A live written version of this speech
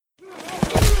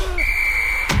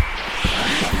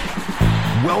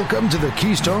Welcome to the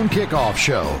Keystone Kickoff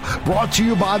Show, brought to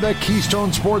you by the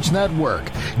Keystone Sports Network.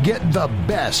 Get the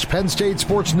best Penn State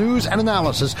sports news and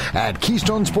analysis at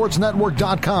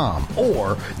KeystonesportsNetwork.com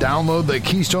or download the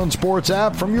Keystone Sports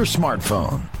app from your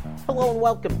smartphone. Hello and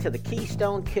welcome to the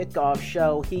Keystone Kickoff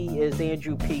Show. He is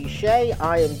Andrew P. Shea.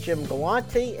 I am Jim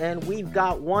Galante, and we've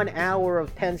got 1 hour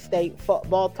of Penn State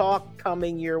football talk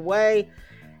coming your way.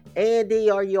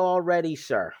 Andy, are you all ready,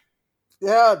 sir?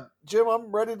 Yeah, Jim,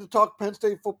 I'm ready to talk Penn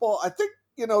State football. I think,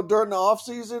 during the off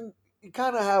season, you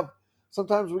kind of have,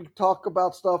 sometimes we talk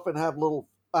about stuff and have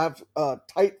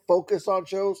tight focus on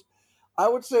shows. I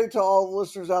would say to all the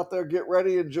listeners out there, get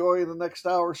ready, enjoy the next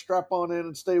hour, strap on in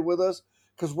and stay with us,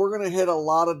 because we're going to hit a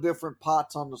lot of different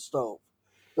pots on the stove.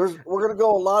 We're going to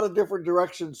go a lot of different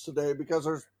directions today because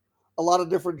there's a lot of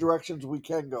different directions we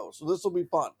can go. So this will be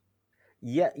fun.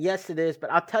 Yeah, yes, it is.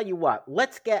 But I'll tell you what,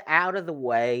 let's get out of the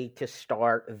way to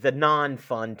start the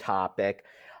non-fun topic.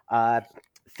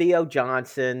 Theo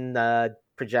Johnson,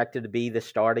 projected to be the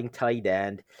starting tight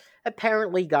end,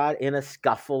 apparently got in a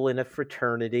scuffle in a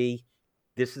fraternity.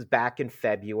 This is back in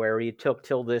February. It took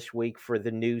till this week for the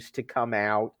news to come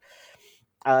out.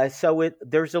 So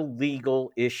there's a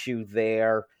legal issue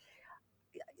there.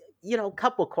 A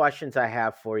couple questions I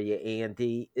have for you,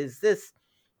 Andy. Is this,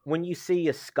 when you see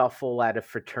a scuffle at a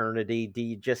fraternity, do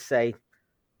you just say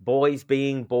boys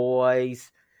being boys,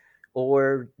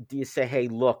 or do you say, hey,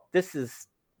 look, this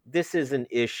is an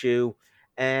issue,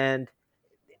 and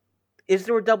is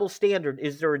there a double standard?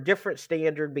 Is there a different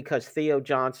standard because Theo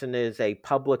Johnson is a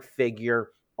public figure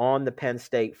on the Penn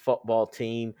State football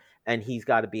team and he's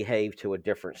got to behave to a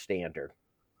different standard?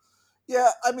 Yeah,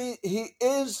 I mean, he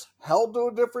is held to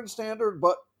a different standard,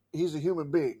 but he's a human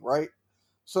being, right?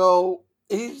 So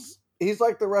he's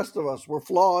like the rest of us. We're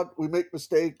flawed. We make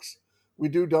mistakes. We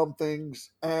do dumb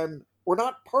things, and we're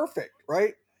not perfect,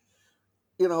 right?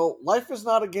 Life is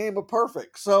not a game of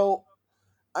perfect. So,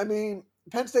 I mean,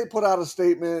 Penn State put out a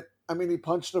statement. I mean, he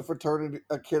punched a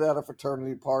kid at a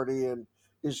fraternity party and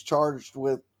is charged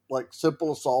with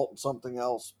simple assault and something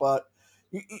else. But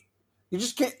you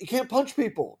just can't punch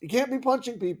people. You can't be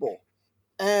punching people,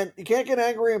 and you can't get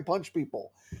angry and punch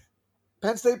people.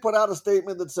 Penn State put out a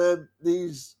statement that said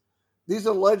these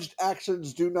alleged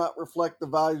actions do not reflect the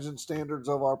values and standards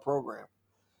of our program.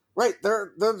 Right.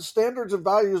 They're the standards and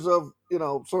values of,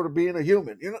 sort of being a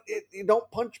human. You don't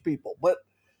punch people, but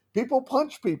people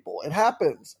punch people. It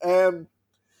happens. And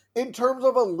in terms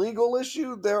of a legal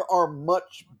issue, there are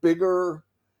much bigger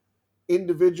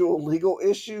individual legal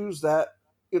issues that,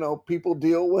 people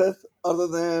deal with other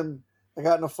than I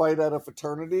got in a fight at a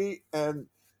fraternity, and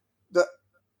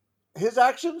his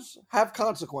actions have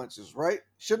consequences, right?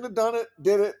 Shouldn't have done it,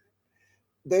 did it.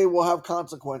 They will have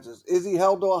consequences. Is he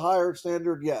held to a higher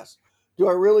standard? Yes. Do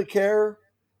I really care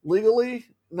legally?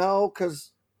 No,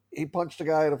 because he punched a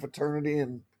guy at a fraternity,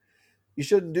 and you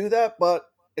shouldn't do that, but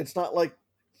it's not like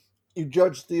you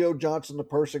judge Theo Johnson, the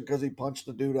person, because he punched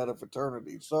a dude at a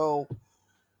fraternity. So,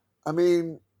 I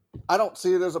mean, I don't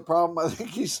see it as a problem. I think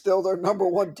he's still their number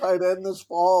one tight end this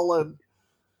fall, and,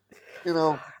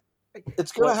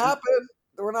 it's going to happen.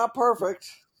 We're not perfect.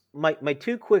 My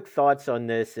two quick thoughts on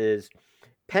this is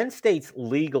Penn State's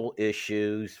legal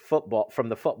issues from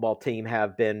the football team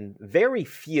have been very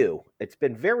few. It's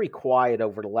been very quiet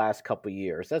over the last couple of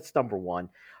years. That's number one.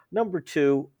 Number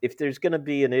two, if there's going to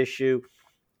be an issue,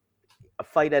 a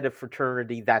fight at a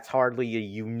fraternity, that's hardly a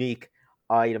unique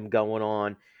item going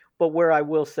on. But where I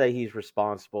will say he's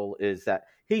responsible is that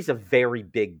he's a very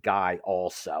big guy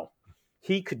also.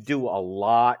 He could do a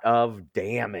lot of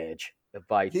damage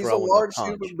by he's throwing a large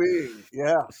punch. Human being.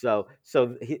 Yeah. So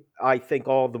I think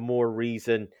all the more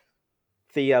reason,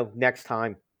 Theo, next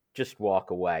time, just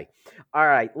walk away. All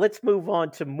right, let's move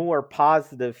on to more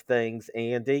positive things,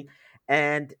 Andy.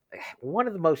 And one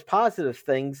of the most positive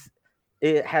things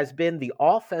has been the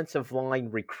offensive line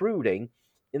recruiting.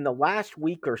 In the last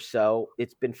week or so,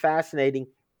 it's been fascinating.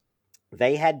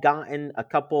 They had gotten a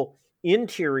couple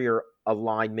interior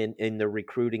alignment in the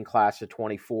recruiting class of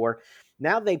 24.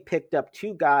 Now they picked up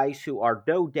two guys who are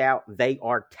no doubt they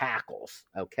are tackles.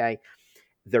 Okay.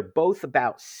 They're both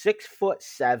about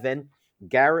 6'7".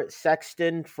 Garrett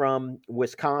Sexton from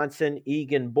Wisconsin,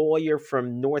 Egan Boyer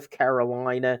from North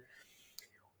Carolina.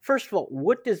 First of all,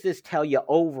 what does this tell you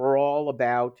overall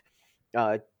about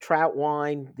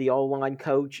Troutwine, the O-line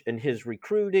coach, and his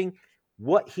recruiting?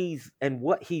 What he's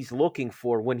looking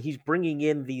for when he's bringing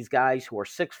in these guys who are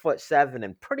 6'7"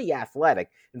 and pretty athletic.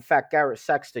 In fact, Garrett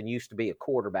Sexton used to be a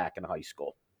quarterback in high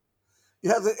school.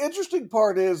 Yeah, the interesting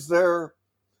part is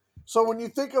so when you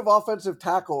think of offensive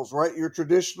tackles, right, your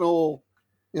traditional,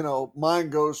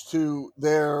 mind goes to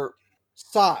their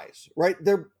size, right?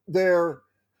 They're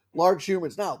large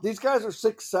humans. Now, these guys are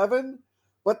 6'7",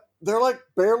 but they're like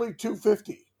barely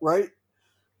 250, right?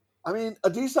 I mean,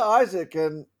 Adisa Isaac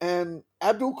and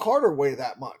Abdul Carter weigh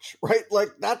that much, right? Like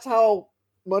that's how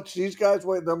much these guys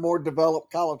weigh. They're more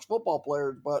developed college football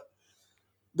players, but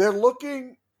they're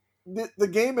looking. The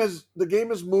game has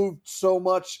moved so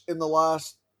much in the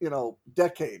last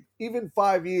decade, even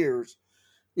 5 years.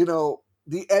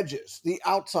 The edges, the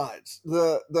outsides,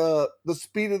 the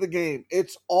speed of the game.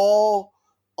 It's all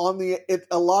on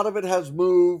a lot of it has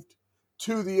moved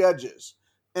to the edges,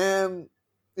 and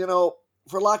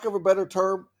for lack of a better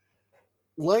term,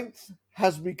 length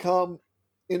has become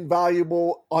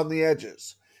invaluable on the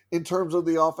edges in terms of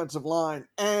the offensive line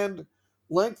and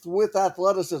length with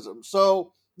athleticism.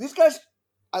 So these guys,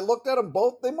 I looked at them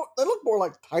both. They look more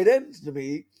like tight ends to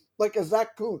me, like a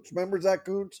Zach Kuntz. Remember Zach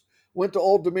Kuntz went to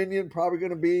Old Dominion, probably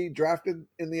going to be drafted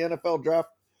in the NFL draft,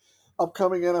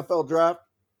 upcoming NFL draft.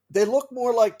 They look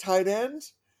more like tight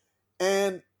ends,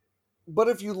 but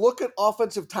if you look at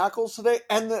offensive tackles today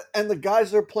and the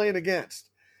guys they're playing against,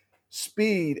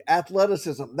 speed,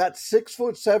 athleticism, that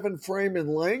 6'7" frame and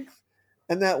length,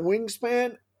 and that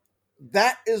wingspan,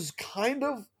 that is kind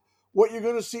of what you're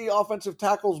going to see offensive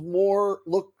tackles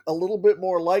look a little bit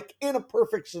more like in a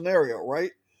perfect scenario,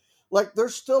 right? Like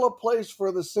there's still a place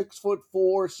for the 6'4",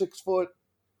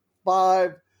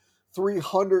 6'5",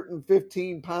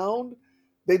 315-pound.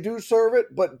 They do serve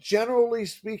it, but generally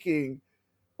speaking,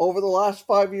 over the last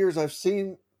 5 years, I've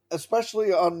seen,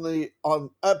 especially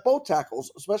at both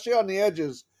tackles, especially on the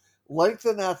edges, length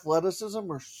and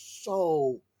athleticism are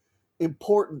so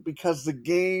important because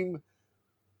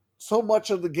so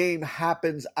much of the game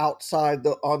happens outside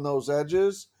on those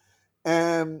edges,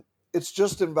 and it's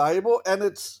just invaluable. And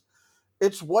it's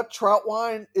what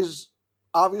Troutwine is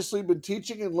obviously been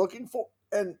teaching and looking for,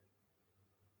 and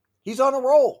he's on a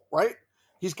roll, right?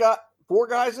 He's got 4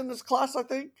 guys in this class, I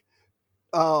think.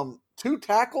 2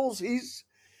 tackles. He's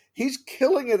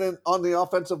killing it on the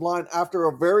offensive line after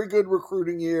a very good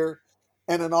recruiting year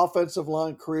and an offensive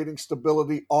line creating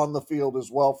stability on the field as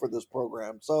well for this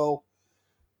program. So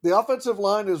the offensive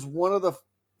line is one of the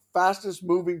fastest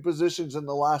moving positions in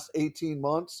the last 18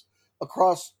 months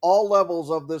across all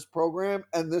levels of this program.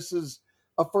 And this is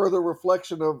a further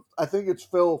reflection of, I think it's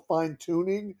Phil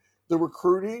fine-tuning the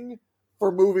recruiting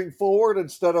for moving forward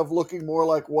instead of looking more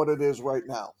like what it is right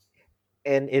now.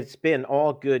 And it's been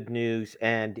all good news.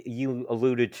 And you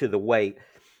alluded to the weight.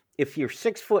 If you're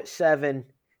 6'7",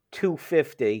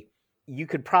 250, you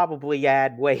could probably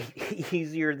add weight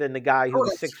easier than the guy who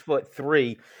was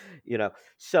 6'3",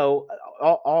 So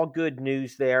all good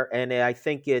news there. And I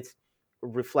think it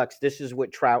reflects this is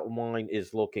what Troutwine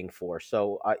is looking for.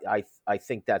 So I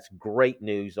think that's great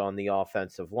news on the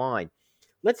offensive line.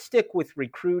 Let's stick with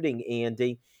recruiting,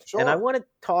 Andy. Sure. And I want to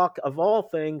talk, of all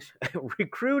things,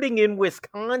 recruiting in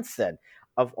Wisconsin,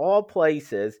 of all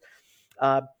places.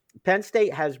 Penn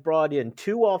State has brought in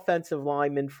 2 offensive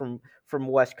linemen from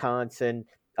Wisconsin,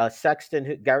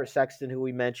 Garrett Sexton, who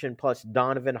we mentioned, plus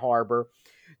Donovan Harbor.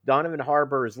 Donovan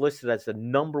Harbor is listed as the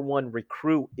number 1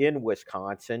 recruit in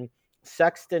Wisconsin.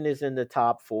 Sexton is in the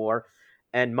top 4.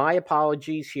 And my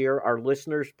apologies here. Our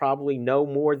listeners probably know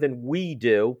more than we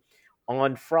do.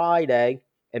 On Friday,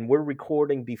 and we're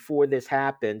recording before this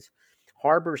happens,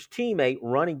 Harbor's teammate,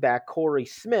 running back Corey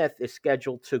Smith, is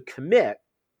scheduled to commit.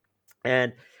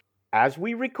 And as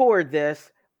we record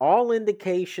this, all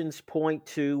indications point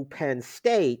to Penn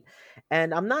State.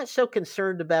 And I'm not so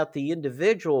concerned about the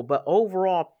individual, but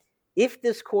overall, if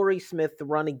this Corey Smith, the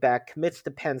running back, commits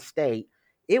to Penn State,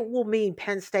 it will mean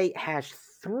Penn State has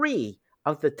 3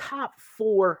 of the top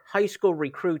 4 high school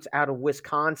recruits out of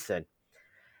Wisconsin.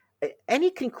 Any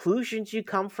conclusions you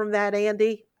come from that,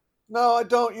 Andy? No, I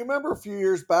don't. You remember a few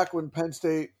years back when Penn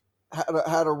State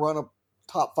had a run of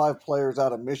top 5 players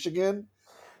out of Michigan,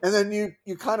 and then you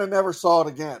kind of never saw it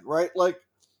again, right? Like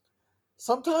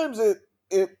sometimes it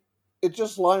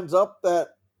just lines up that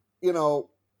you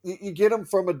get them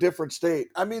from a different state.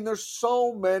 I mean, there's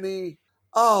so many.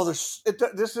 This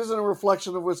isn't a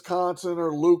reflection of Wisconsin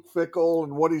or Luke Fickell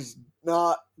and what he's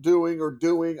not doing or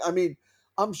doing. I mean,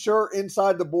 I'm sure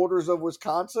inside the borders of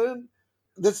Wisconsin,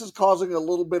 this is causing a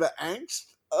little bit of angst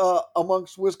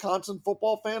amongst Wisconsin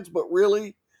football fans. But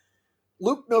really,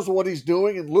 Luke knows what he's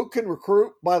doing, and Luke can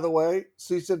recruit, by the way,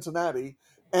 see Cincinnati,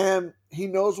 and he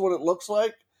knows what it looks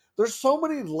like. There's so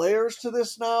many layers to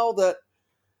this now that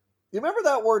you remember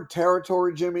that word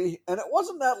territory, Jimmy? And it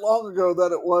wasn't that long ago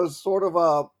that it was sort of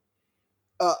a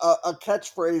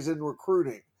catchphrase in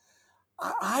recruiting.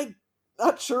 I'm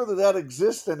not sure that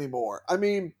exists anymore. I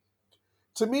mean,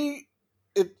 to me,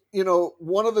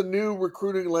 one of the new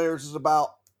recruiting layers is about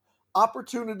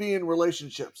opportunity and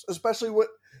relationships,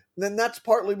 then that's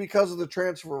partly because of the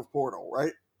transfer portal,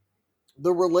 right?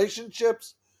 The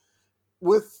relationships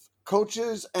with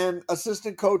coaches and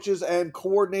assistant coaches and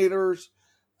coordinators,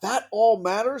 that all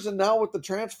matters. And now with the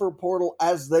transfer portal,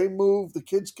 as they move, the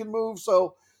kids can move.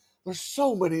 So there's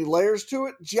so many layers to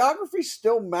it. Geography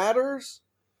still matters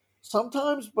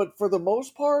sometimes, but for the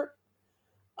most part,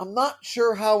 I'm not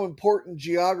sure how important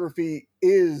geography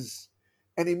is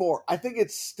anymore. I think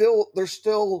there's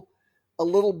still a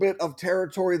little bit of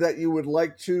territory that you would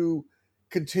like to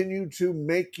continue to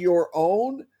make your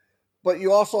own, but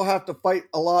you also have to fight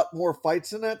a lot more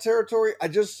fights in that territory. I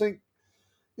just think,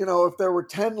 if there were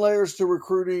 10 layers to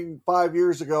recruiting 5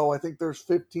 years ago, I think there's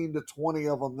 15 to 20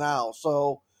 of them now.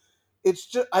 So it's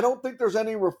just, I don't think there's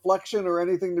any reflection or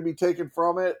anything to be taken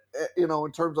from it, in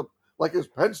terms of, like, is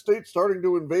Penn State starting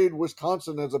to invade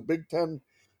Wisconsin as a Big Ten,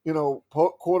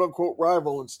 quote unquote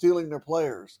rival and stealing their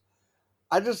players?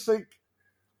 I just think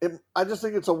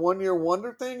it's a 1 year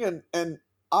wonder thing, and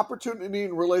opportunity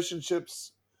and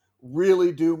relationships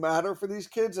really do matter for these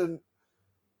kids, and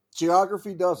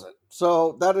geography doesn't.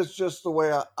 So that is just the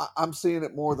way I'm seeing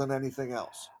it more than anything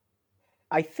else.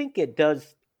 I think it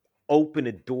does open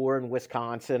a door in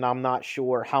Wisconsin. I'm not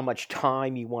sure how much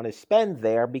time you want to spend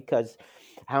there, because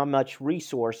how much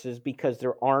resources, because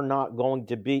there are not going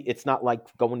to be, it's not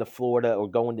like going to Florida or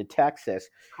going to Texas.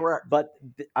 Correct. But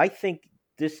I think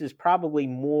this is probably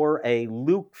more a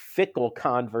Luke Fickell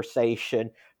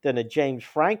conversation than a James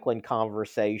Franklin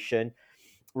conversation.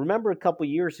 Remember a couple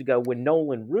years ago when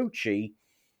Nolan Rucci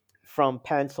from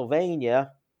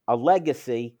Pennsylvania, a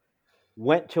legacy,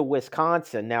 went to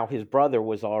Wisconsin. Now his brother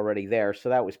was already there, so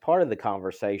that was part of the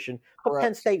conversation. But Correct.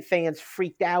 Penn State fans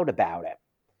freaked out about it.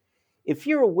 If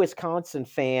you're a Wisconsin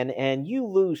fan and you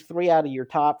lose 3 out of your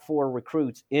top 4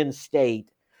 recruits in state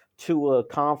to a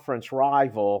conference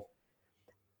rival,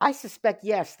 I suspect,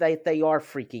 yes, they are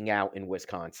freaking out in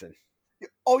Wisconsin.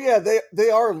 Oh, yeah, they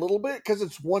are a little bit, because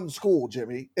it's one school,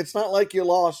 Jimmy. It's not like you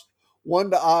lost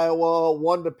 1 to Iowa,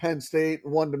 1 to Penn State,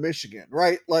 1 to Michigan,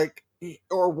 right? Like,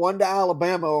 or 1 to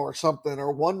Alabama or something,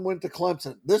 or 1 went to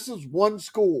Clemson. This is one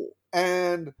school.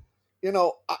 And,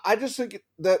 I just think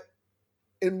that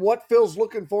in what Phil's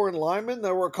looking for in linemen,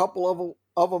 there were a couple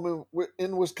of them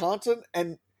in Wisconsin,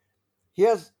 and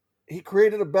he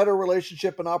created a better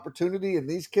relationship and opportunity in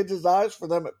these kids' eyes for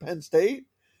them at Penn State.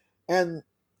 And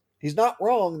he's not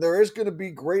wrong. There is going to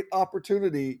be great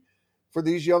opportunity for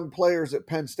these young players at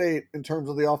Penn State in terms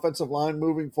of the offensive line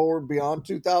moving forward beyond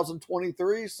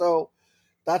 2023. So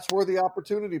that's where the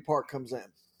opportunity part comes in.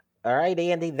 All right,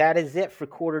 Andy, that is it for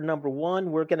quarter number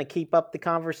 1. We're going to keep up the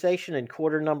conversation in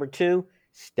quarter number 2.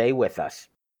 Stay with us.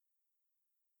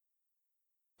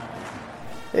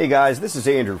 Hey guys, this is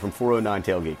Andrew from 409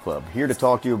 Tailgate Club, here to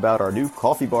talk to you about our new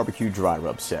Coffee Barbecue Dry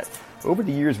Rub set. Over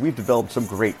the years, we've developed some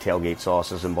great tailgate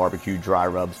sauces and barbecue dry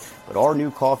rubs, but our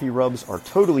new coffee rubs are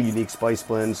totally unique spice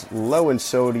blends, low in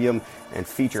sodium, and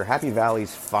feature Happy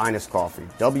Valley's finest coffee,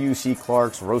 W.C.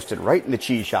 Clark's, roasted right in the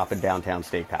cheese shop in downtown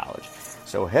State College.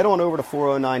 So head on over to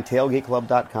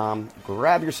 409tailgateclub.com,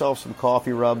 grab yourself some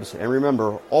coffee rubs, and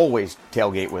remember, always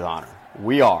tailgate with honor.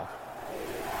 We are.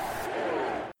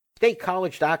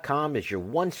 StateCollege.com is your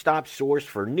one-stop source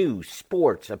for news,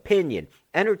 sports, opinion,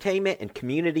 entertainment, and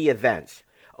community events.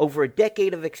 Over a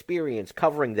decade of experience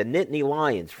covering the Nittany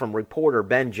Lions from reporter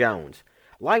Ben Jones.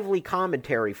 Lively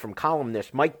commentary from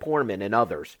columnist Mike Poorman and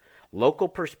others. Local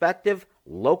perspective,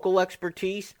 local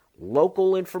expertise,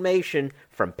 local information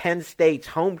from Penn State's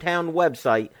hometown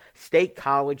website,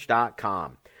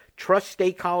 StateCollege.com. Trust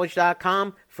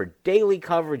StateCollege.com for daily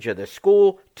coverage of the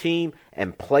school, team,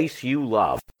 and place you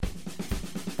love.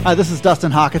 Hi, this is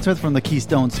Dustin Hawkinsmith from the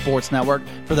Keystone Sports Network.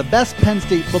 For the best Penn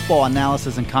State football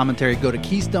analysis and commentary, go to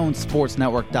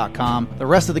KeystoneSportsNetwork.com. The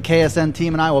rest of the KSN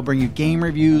team and I will bring you game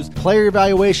reviews, player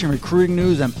evaluation, recruiting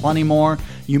news, and plenty more.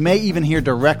 You may even hear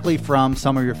directly from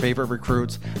some of your favorite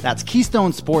recruits. That's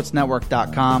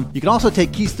KeystoneSportsNetwork.com. You can also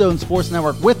take Keystone Sports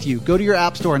Network with you. Go to your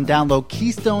app store and download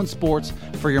Keystone Sports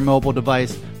for your mobile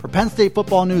device. For Penn State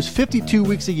football news 52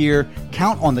 weeks a year,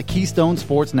 count on the Keystone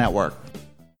Sports Network.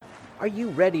 Are you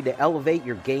ready to elevate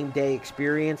your game day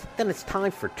experience? Then it's time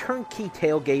for turnkey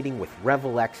tailgating with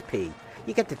Revel XP.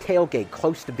 You get to tailgate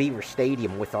close to Beaver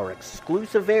Stadium with our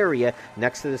exclusive area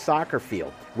next to the soccer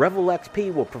field. Revel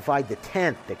XP will provide the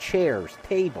tent, the chairs,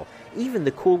 table, even the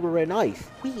cooler and ice.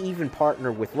 We even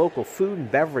partner with local food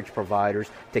and beverage providers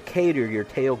to cater your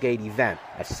tailgate event.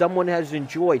 As someone has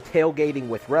enjoyed tailgating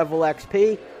with Revel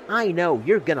XP, I know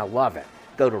you're going to love it.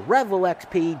 Go to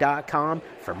revelxp.com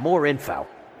for more info.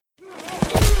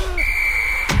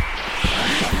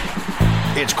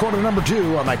 It's quarter number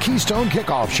 2 on the Keystone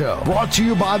Kickoff Show, brought to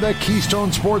you by the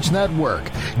Keystone Sports Network.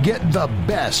 Get the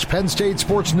best Penn State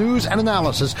sports news and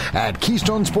analysis at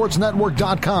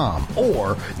KeystoneSportsNetwork.com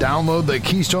or download the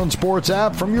Keystone Sports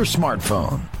app from your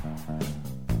smartphone.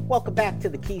 Welcome back to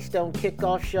the Keystone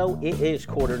Kickoff Show. It is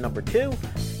quarter number 2.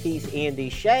 He's Andy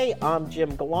Shea. I'm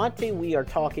Jim Galante. We are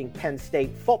talking Penn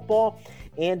State football.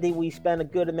 Andy, we spent a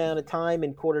good amount of time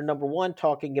in quarter number 1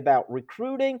 talking about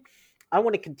recruiting. I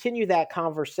want to continue that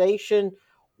conversation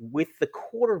with the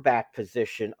quarterback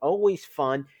position. Always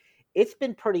fun. It's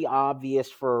been pretty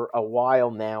obvious for a while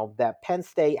now that Penn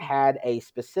State had a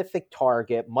specific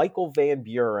target, Michael Van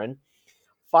Buren,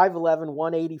 5'11",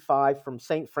 185 from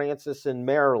St. Francis in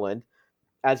Maryland,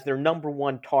 as their number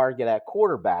 1 target at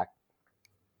quarterback.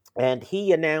 And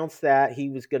he announced that he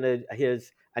was going to,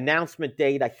 his announcement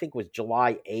date, I think, was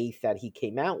July 8th that he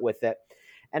came out with it.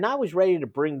 And I was ready to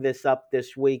bring this up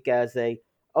this week as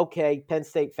okay, Penn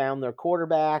State found their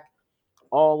quarterback.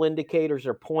 All indicators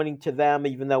are pointing to them,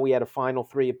 even though we had a final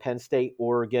 3 of Penn State,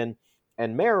 Oregon,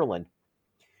 and Maryland.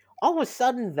 All of a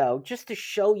sudden, though, just to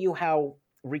show you how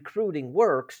recruiting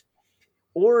works,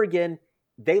 Oregon,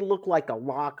 they look like a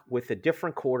lock with a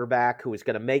different quarterback who is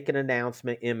going to make an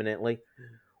announcement imminently.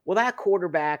 Well, that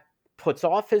quarterback puts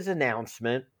off his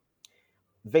announcement.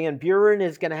 Van Buren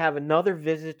is going to have another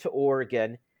visit to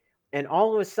Oregon, and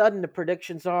all of a sudden the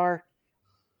predictions are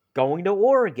going to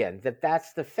Oregon,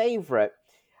 that's the favorite.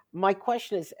 My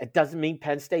question is, it doesn't mean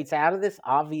Penn State's out of this.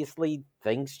 Obviously,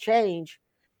 things change,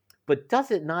 but does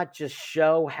it not just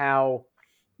show how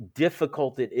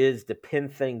difficult it is to pin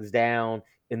things down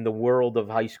in the world of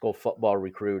high school football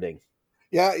recruiting?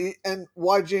 Yeah, and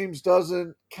why James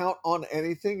doesn't count on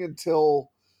anything until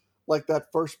like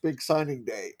that first big signing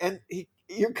day. And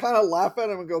you kind of laugh at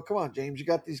him and go, come on, James, you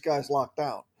got these guys locked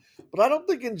down. But I don't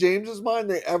think in James's mind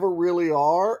they ever really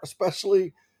are,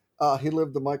 especially he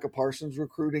lived the Micah Parsons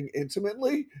recruiting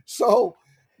intimately. So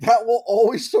that will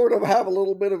always sort of have a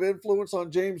little bit of influence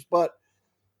on James. But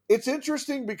it's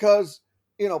interesting because,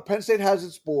 Penn State has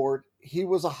its board. He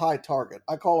was a high target.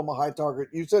 I call him a high target.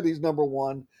 You said he's number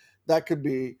 1. That could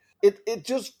be. It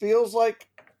just feels like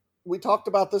we talked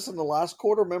about this in the last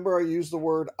quarter. Remember, I used the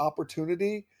word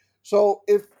opportunity. So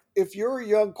if you're a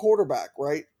young quarterback,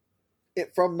 right,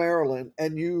 from Maryland,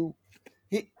 and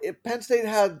if Penn State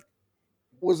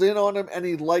was in on him and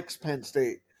he likes Penn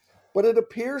State, but it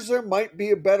appears there might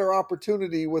be a better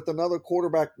opportunity with another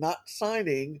quarterback not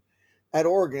signing at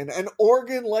Oregon, and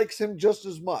Oregon likes him just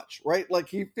as much, right? Like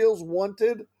he feels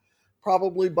wanted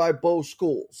probably by both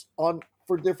schools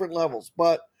for different levels,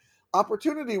 but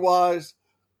opportunity-wise,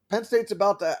 Penn State's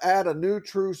about to add a new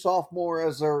true sophomore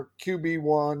as their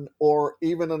QB1 or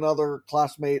even another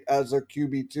classmate as their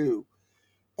QB2.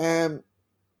 And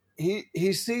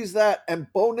he sees that, and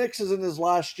Bo Nix is in his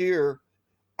last year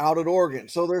out at Oregon.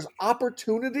 So there's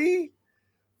opportunity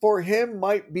for him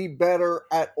might be better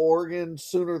at Oregon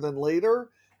sooner than later.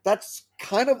 That's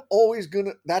kind of always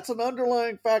that's an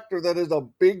underlying factor that is a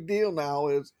big deal now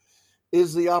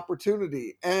is the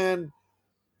opportunity. And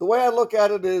the way I look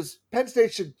at it is Penn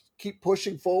State should keep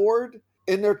pushing forward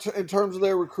in terms of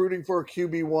their recruiting for a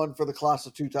QB1 for the class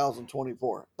of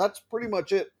 2024. That's pretty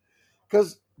much it.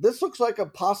 Because this looks like a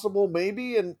possible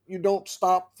maybe, and you don't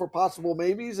stop for possible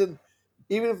maybes. And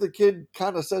even if the kid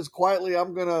kind of says quietly,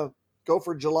 I'm going to go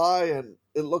for July, and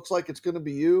it looks like it's going to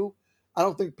be you, I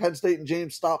don't think Penn State and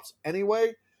James stops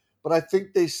anyway. But I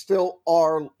think they still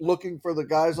are looking for the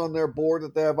guys on their board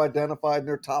that they have identified in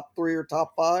their top 3 or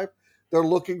top 5. They're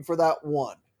looking for that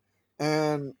one.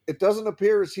 And it doesn't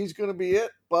appear as he's going to be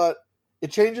it, but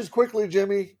it changes quickly,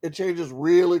 Jimmy. It changes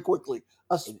really quickly,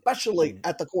 especially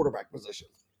at the quarterback position.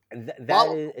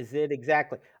 That is it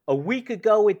exactly. A week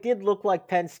ago, it did look like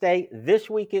Penn State. This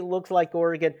week, it looks like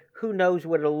Oregon. Who knows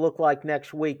what it'll look like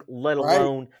next week, let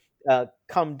alone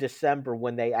come December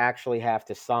when they actually have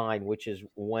to sign, which is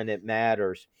when it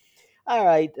matters. All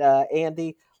right,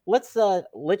 Andy, let's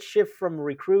shift from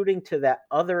recruiting to that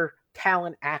other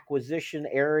talent acquisition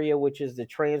area, which is the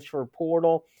transfer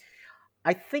portal.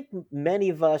 I think many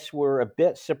of us were a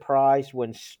bit surprised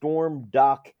when Storm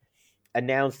Duck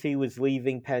announced he was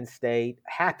leaving Penn State.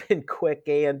 Happened quick,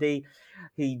 Andy.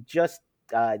 He just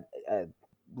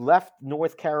left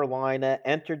North Carolina,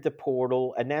 entered the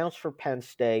portal, announced for Penn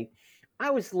State. I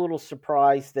was a little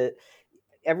surprised that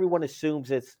everyone assumes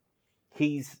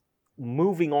he's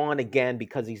moving on again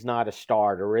because he's not a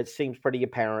starter. It seems pretty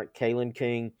apparent Kalen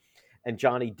King and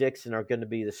Johnny Dixon are going to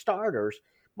be the starters.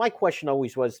 My question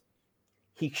always was,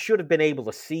 he should have been able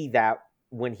to see that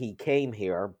when he came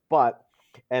here.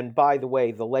 And by the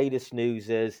way, the latest news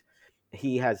is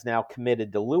he has now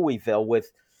committed to Louisville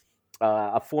with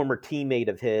a former teammate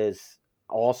of his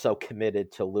also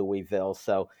committed to Louisville.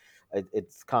 So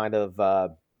it's kind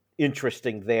of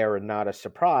interesting there and not a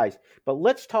surprise. But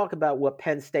let's talk about what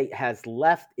Penn State has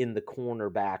left in the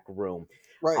cornerback room.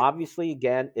 Right. Obviously,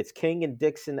 again, it's King and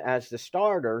Dixon as the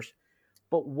starters.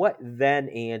 But what then,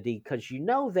 Andy? Because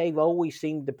they've always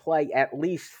seemed to play at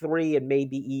least 3 and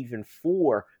maybe even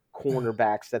 4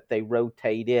 cornerbacks that they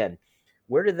rotate in.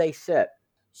 Where do they sit?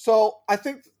 So I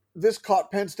think this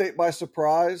caught Penn State by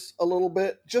surprise a little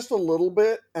bit, just a little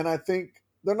bit. And I think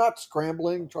they're not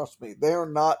scrambling. Trust me, they are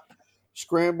not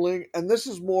scrambling. And this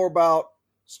is more about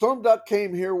Storm Duck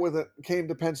came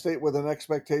to Penn State with an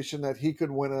expectation that he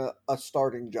could win a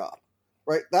starting job,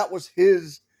 right? That was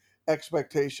his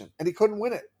expectation, and he couldn't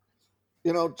win it.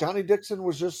 Johnny Dixon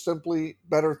was just simply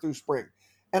better through spring.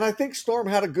 And I think Storm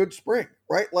had a good spring,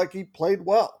 right? Like, he played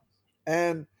well.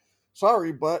 And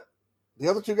sorry, but the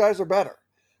other 2 guys are better.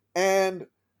 And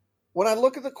when I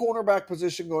look at the cornerback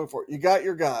position going forward, you got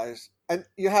your guys and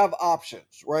you have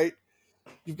options, right?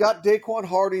 You've got Daquan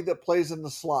Hardy that plays in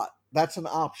the slot. That's an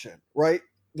option, right?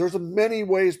 There's many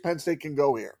ways Penn State can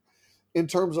go here in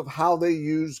terms of how they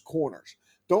use corners.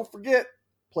 Don't forget,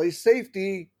 play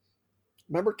safety.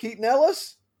 Remember Keaton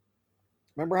Ellis?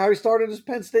 Remember how he started his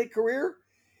Penn State career?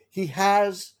 He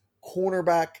has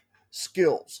cornerback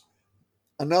skills.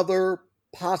 Another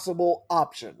possible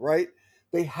option, right?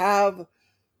 They have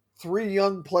 3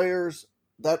 young players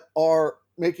that are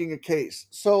making a case.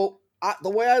 So the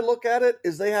way I look at it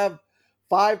is they have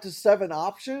 5 to 7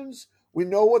 options. We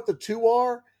know what the 2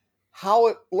 are. How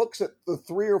it looks at the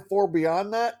 3 or 4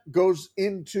 beyond that goes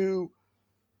into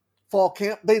fall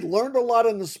camp. They learned a lot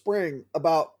in the spring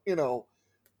about,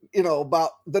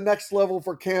 about the next level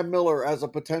for Cam Miller as a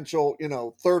potential,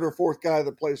 3rd or 4th guy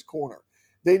that plays corner.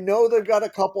 They know they've got a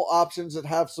couple options that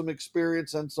have some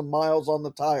experience and some miles on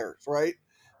the tires, right?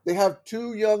 They have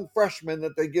 2 young freshmen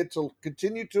that they get to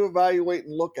continue to evaluate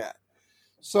and look at.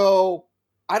 So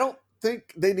I don't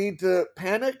think they need to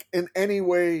panic in any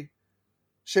way,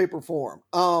 shape, or form.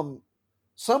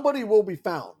 Somebody will be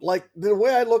found. Like, the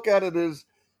way I look at it is,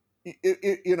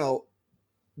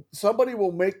 somebody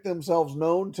will make themselves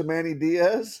known to Manny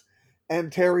Diaz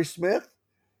and Terry Smith,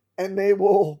 and they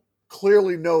will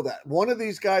clearly know that. One of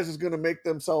these guys is going to make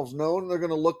themselves known. They're going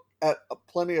to look at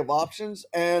plenty of options.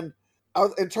 And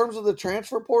in terms of the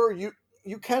transfer portal,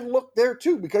 you can look there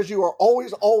too, because you are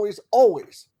always, always,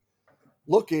 always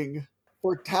looking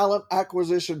for talent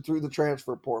acquisition through the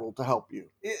transfer portal to help you.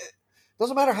 It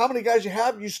doesn't matter how many guys you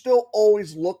have, you still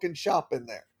always look and shop in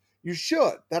there. You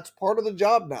should. That's part of the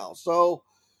job now. So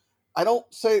I don't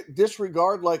say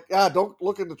disregard, like, don't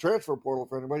look in the transfer portal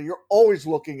for anybody. You're always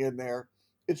looking in there.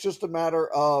 It's just a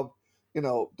matter of,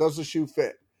 does the shoe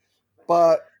fit?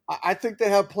 But I think they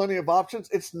have plenty of options.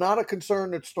 It's not a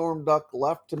concern that Storm Duck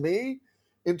left to me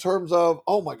in terms of,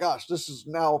 oh my gosh, this is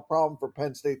now a problem for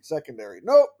Penn State secondary.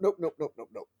 Nope.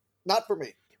 Not for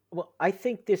me. Well, I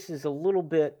think this is a little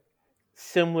bit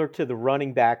similar to the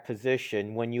running back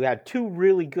position when you had 2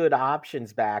 really good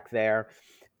options back there,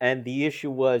 and the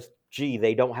issue was,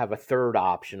 they don't have a 3rd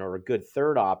option or a good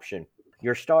 3rd option.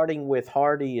 You're starting with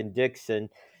Hardy and Dixon,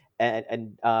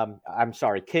 and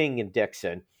King and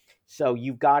Dixon. So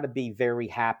you've got to be very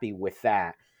happy with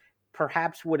that.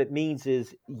 Perhaps what it means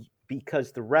is,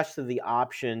 because the rest of the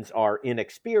options are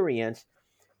inexperienced,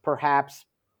 perhaps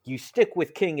you stick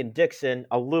with King and Dixon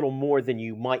a little more than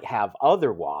you might have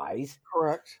otherwise.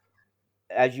 Correct.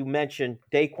 As you mentioned,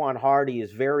 Daquan Hardy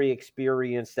is very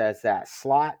experienced as that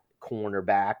slot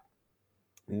cornerback.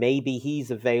 Maybe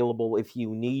he's available if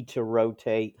you need to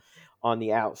rotate on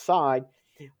the outside.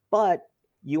 But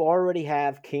you already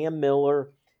have Cam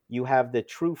Miller. You have the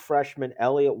true freshman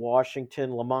Elliott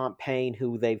Washington, Lamont Payne,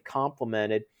 who they've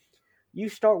complimented. You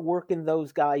start working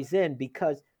those guys in,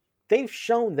 because they've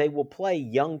shown they will play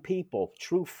young people,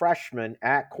 true freshmen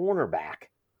at cornerback.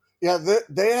 Yeah,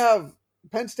 they have.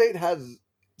 Penn State has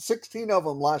 16 of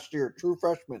them last year, true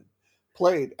freshmen,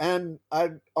 played. And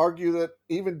I'd argue that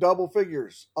even double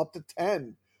figures, up to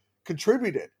 10,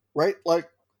 contributed, right? Like,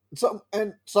 some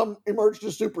emerged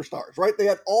as superstars, right? They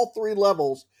had all 3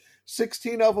 levels.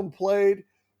 16 of them played,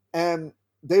 and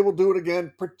they will do it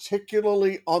again,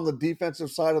 particularly on the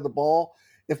defensive side of the ball.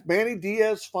 If Manny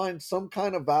Diaz finds some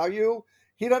kind of value,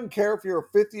 he doesn't care if you're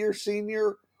a 5th-year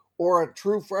senior or a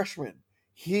true freshman.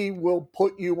 He will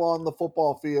put you on the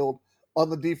football field on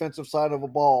the defensive side of a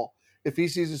ball if he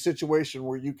sees a situation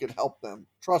where you can help them.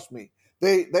 Trust me,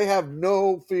 they have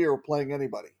no fear of playing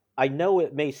anybody. I know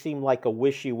it may seem like a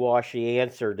wishy-washy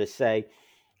answer to say,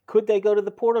 could they go to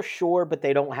the portal? Sure, but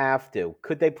they don't have to.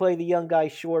 Could they play the young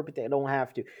guys? Sure, but they don't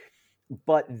have to.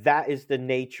 but that is the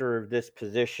nature of this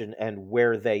position and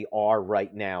where they are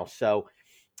right now. So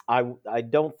I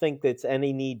don't think that's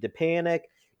any need to panic.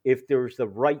 If there's the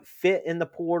right fit in the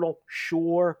portal,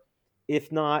 sure.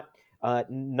 If not,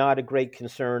 not a great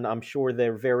concern. I'm sure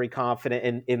they're very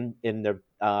confident in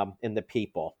the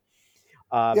people.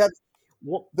 Yeah,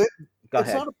 Well, it's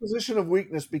ahead. not a position of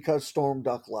weakness because Storm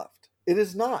Duck left. It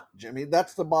is not, Jimmy.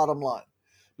 That's the bottom line.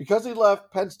 Because he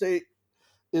left, Penn State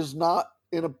has not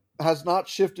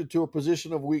shifted to a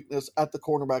position of weakness at the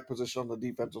cornerback position on the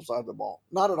defensive side of the ball.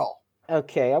 Not at all.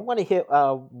 Okay, I want to hit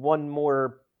one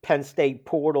more Penn State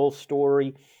portal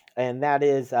story, and that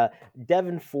is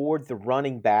Devin Ford, the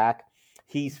running back.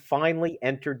 He's finally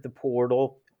entered the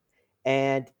portal,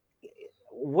 and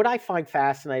what I find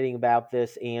fascinating about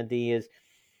this, Andy, is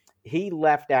he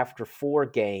left after 4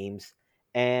 games,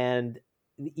 and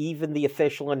even the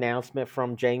official announcement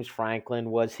from James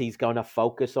Franklin was he's going to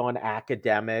focus on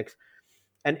academics,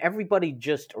 and everybody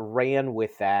just ran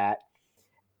with that,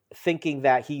 thinking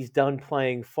that he's done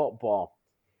playing football.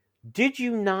 Did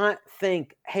you not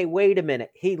think, hey, wait a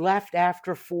minute, he left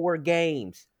after 4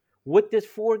 games. What does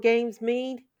 4 games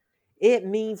mean? It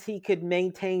means he could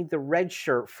maintain the red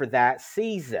shirt for that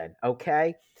season,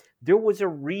 okay? There was a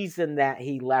reason that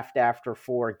he left after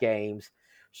 4 games.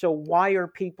 So why are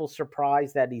people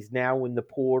surprised that he's now in the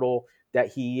portal,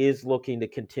 that he is looking to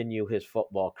continue his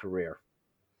football career?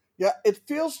 Yeah, it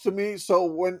feels to me, so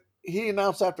when they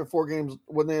announced after 4 games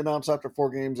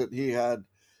that he had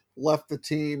left the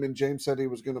team and James said he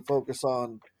was going to focus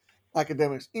on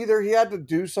academics, either he had to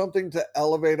do something to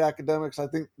elevate academics, I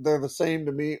think they're the same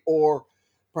to me, or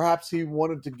perhaps he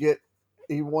wanted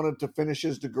to finish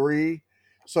his degree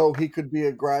so he could be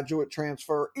a graduate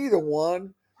transfer. Either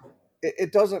one,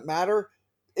 it doesn't matter.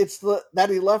 It's that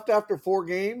he left after 4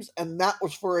 games, and that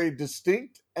was for a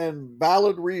distinct and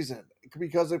valid reason,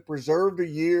 because it preserved a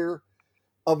year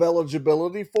of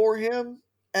eligibility for him.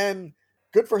 And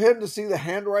good for him to see the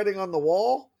handwriting on the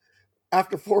wall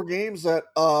after 4 games that,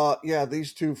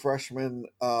 these 2 freshmen,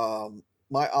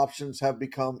 my options have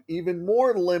become even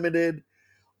more limited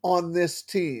on this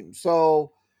team.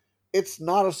 So it's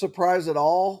not a surprise at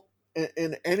all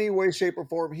in any way, shape, or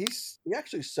form. He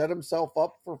actually set himself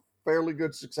up for fairly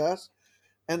good success.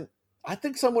 And I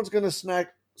think someone's going to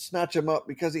snatch him up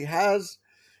because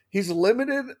he's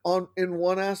limited in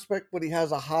one aspect, but he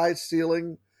has a high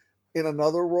ceiling in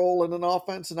another role in an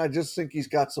offense, and I just think he's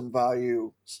got some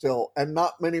value still and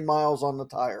not many miles on the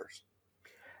tires.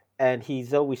 And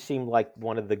he's always seemed like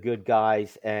one of the good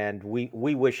guys, and we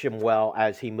wish him well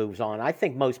as he moves on. I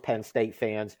think most Penn State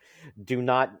fans do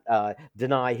not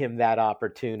deny him that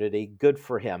opportunity. Good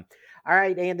for him. All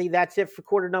right, Andy, that's it for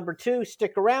quarter number 2.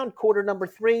 Stick around. Quarter number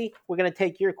 3, we're going to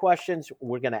take your questions.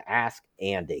 We're going to ask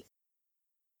Andy.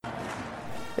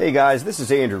 Hey guys, this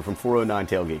is Andrew from 409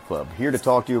 Tailgate Club, here to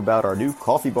talk to you about our new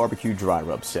coffee barbecue dry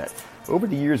rub set. Over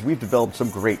the years, we've developed some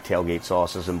great tailgate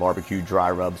sauces and barbecue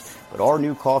dry rubs, but our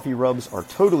new coffee rubs are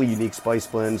totally unique spice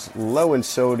blends, low in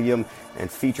sodium, and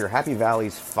feature Happy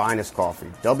Valley's finest coffee,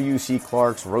 W.C.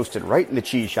 Clark's, roasted right in the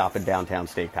cheese shop in downtown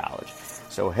State College.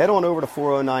 So head on over to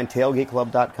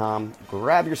 409tailgateclub.com,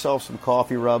 grab yourself some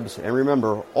coffee rubs, and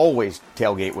remember, always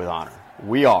tailgate with honor.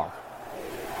 We are.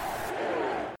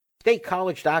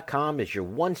 StateCollege.com is your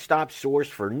one-stop source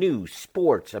for news,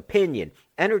 sports, opinion,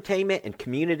 entertainment, and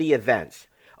community events.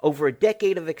 Over a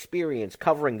decade of experience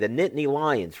covering the Nittany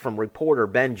Lions from reporter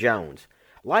Ben Jones.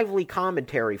 Lively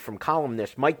commentary from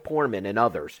columnist Mike Poorman and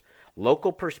others.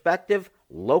 Local perspective,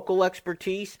 local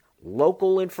expertise,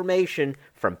 local information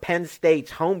from Penn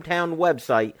State's hometown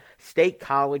website,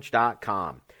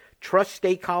 StateCollege.com. Trust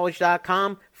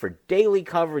StateCollege.com for daily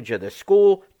coverage of the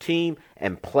school, team,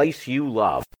 and place you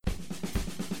love.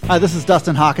 Hi, this is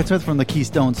Dustin Hawkinsmith from the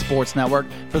Keystone Sports Network.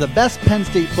 For the best Penn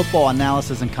State football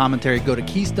analysis and commentary, go to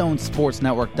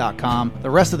KeystoneSportsNetwork.com. The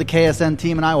rest of the KSN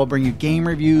team and I will bring you game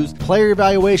reviews, player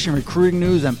evaluation, recruiting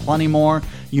news, and plenty more.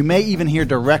 You may even hear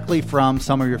directly from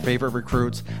some of your favorite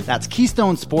recruits. That's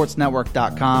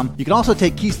KeystoneSportsNetwork.com. You can also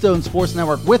take Keystone Sports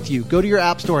Network with you. Go to your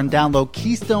app store and download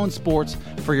Keystone Sports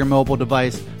for your mobile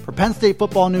device. For Penn State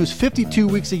football news 52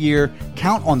 weeks a year,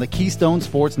 count on the Keystone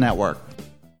Sports Network.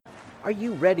 Are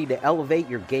you ready to elevate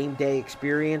your game day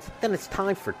experience? Then it's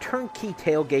time for turnkey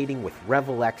tailgating with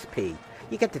Revel XP.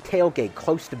 You get to tailgate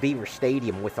close to Beaver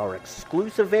Stadium with our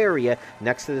exclusive area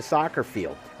next to the soccer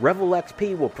field. Revel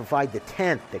XP will provide the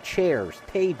tent, the chairs,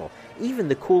 table, even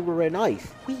the cooler and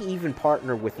ice. We even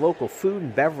partner with local food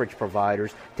and beverage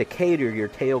providers to cater your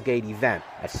tailgate event.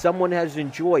 As someone has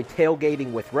enjoyed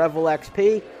tailgating with Revel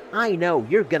XP, I know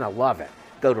you're going to love it.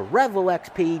 Go to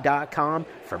RevelXP.com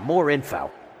for more info.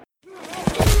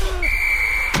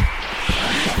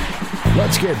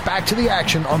 Let's get back to the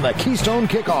action on the Keystone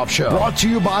Kickoff Show. Brought to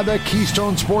you by the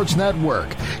Keystone Sports Network.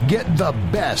 Get the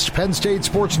best Penn State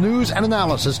sports news and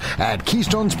analysis at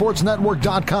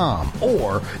KeystonesportsNetwork.com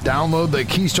or download the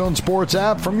Keystone Sports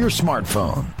app from your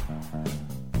smartphone.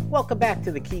 Welcome back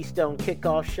to the Keystone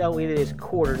Kickoff Show. It is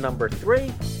quarter number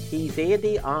 3. He's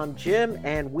Andy, I'm Jim,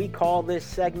 and we call this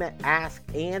segment Ask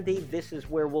Andy. This is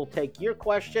where we'll take your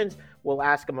questions. We'll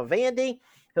ask him of Andy.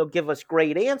 He'll give us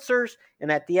great answers, and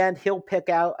at the end, he'll pick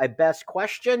out a best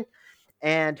question,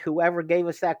 and whoever gave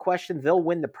us that question, they'll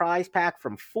win the prize pack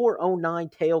from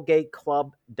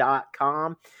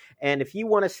 409tailgateclub.com. And if you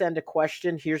want to send a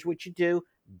question, here's what you do.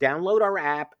 Download our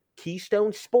app,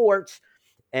 Keystone Sports,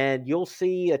 and you'll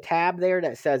see a tab there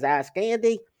that says Ask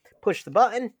Andy. Push the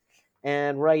button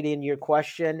and write in your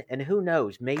question, and who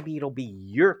knows, maybe it'll be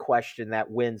your question that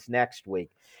wins next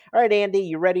week. All right, Andy,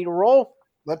 you ready to roll?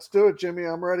 Let's do it, Jimmy.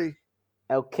 I'm ready.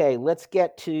 Okay, let's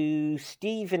get to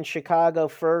Steve in Chicago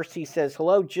first. He says,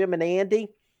 hello, Jim and Andy.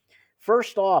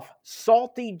 First off,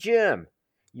 Salty Jim,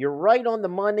 you're right on the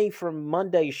money from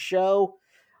Monday's show.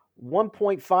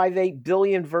 $1.58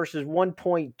 billion versus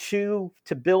 $1.2 to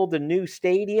build a new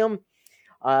stadium.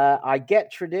 I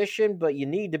get tradition, but you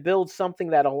need to build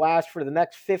something that'll last for the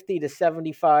next 50 to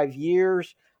 75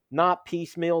 years. Not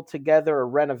piecemeal together a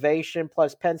renovation.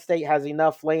 Plus, Penn State has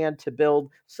enough land to build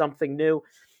something new.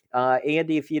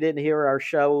 Andy, if you didn't hear our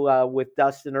show with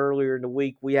Dustin earlier in the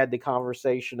week, we had the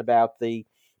conversation about the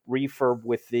refurb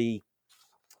with the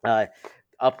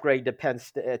upgrade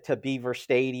to Beaver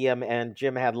Stadium, and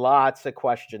Jim had lots of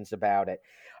questions about it.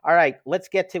 All right, let's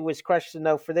get to his question,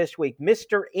 though, for this week.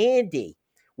 Mr. Andy,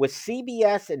 with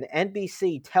CBS and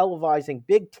NBC televising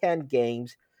Big Ten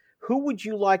games, who would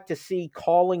you like to see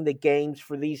calling the games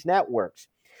for these networks?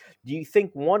 Do you think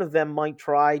one of them might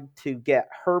try to get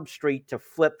Herb Street to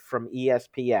flip from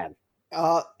ESPN?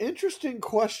 Interesting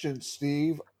question,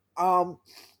 Steve. I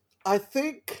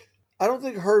don't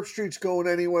think Herb Street's going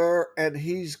anywhere, and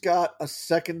he's got a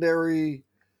secondary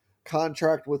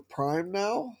contract with Prime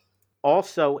now.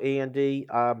 Also, Andy,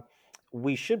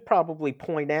 we should probably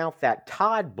point out that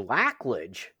Todd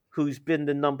Blackledge, who's been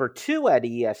the number 2 at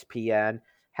ESPN,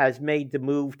 has made the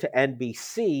move to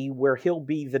NBC, where he'll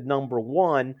be the number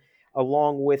 1,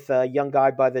 along with a young guy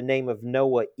by the name of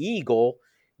Noah Eagle.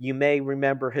 You may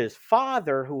remember his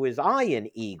father, who is Ian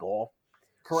Eagle.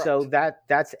 Correct. So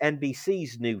that's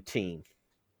NBC's new team.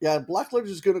 Yeah, Blackledge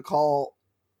is going to call.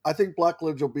 I think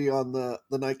Blackledge will be on the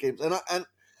night games, and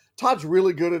Todd's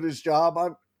really good at his job.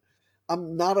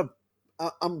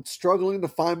 I'm struggling to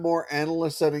find more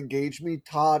analysts that engage me.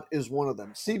 Todd is one of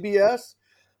them. CBS,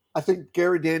 I think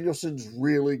Gary Danielson's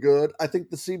really good. I think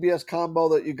the CBS combo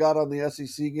that you got on the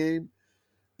SEC game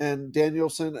and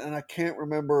Danielson, and I can't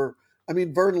remember. I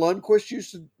mean, Vern Lundquist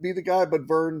used to be the guy, but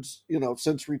Vern's,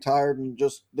 since retired, and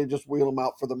they just wheel him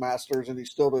out for the Masters, and he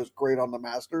still does great on the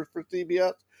Masters for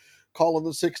CBS, calling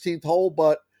the 16th hole,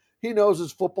 but he knows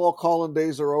his football calling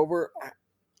days are over.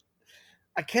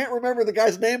 I can't remember the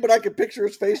guy's name, but I can picture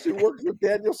his face who works with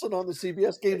Danielson on the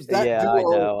CBS games. I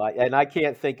know, and I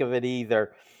can't think of it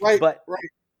either. Right, but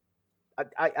right.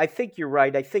 I think you're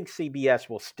right. I think CBS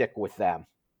will stick with them.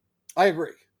 I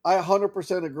agree. I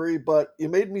 100% agree, but you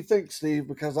made me think, Steve,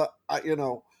 because I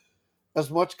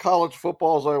as much college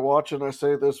football as I watch, and I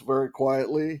say this very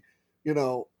quietly,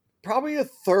 probably a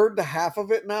third to half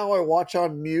of it now I watch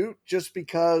on mute just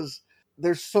because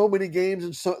there's so many games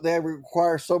and they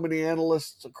require so many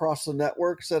analysts across the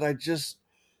networks that I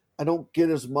don't get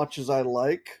as much as I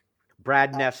like.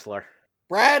 Brad Nessler.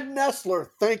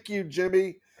 Thank you,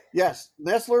 Jimmy. Yes,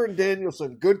 Nessler and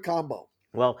Danielson, good combo.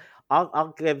 Well,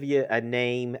 I'll give you a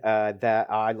name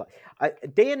that I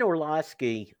like. Dan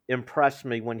Orlovsky impressed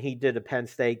me when he did a Penn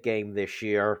State game this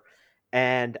year,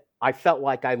 and I felt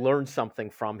like I learned something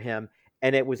from him.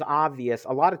 And it was obvious.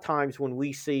 A lot of times when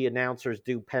we see announcers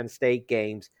do Penn State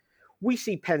games, we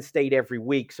see Penn State every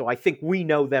week, so I think we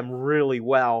know them really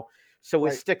well. So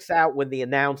It sticks out when the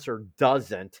announcer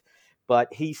doesn't.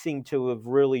 But he seemed to have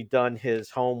really done his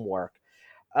homework.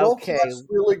 Okay. Joe Klatt's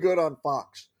really good on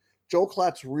Fox. Joe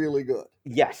Klatt's really good.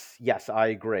 Yes, I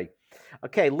agree.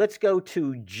 Okay, let's go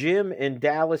to Jim in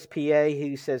Dallas, PA,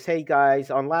 who says, hey,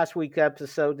 guys, on last week's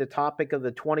episode, the topic of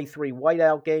the 23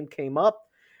 whiteout game came up.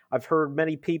 I've heard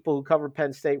many people who cover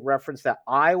Penn State reference that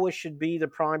Iowa should be the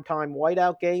primetime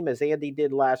whiteout game, as Andy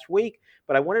did last week.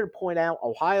 But I wanted to point out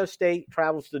Ohio State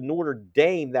travels to Notre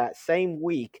Dame that same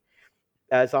week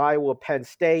as Iowa Penn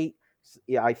State.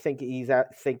 Yeah, I think he's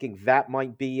thinking that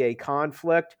might be a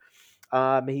conflict.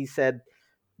 He said,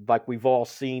 like we've all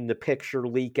seen the picture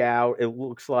leak out, it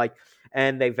looks like,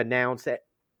 and they've announced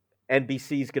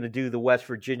NBC is going to do the West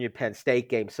Virginia Penn State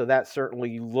game. So that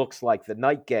certainly looks like the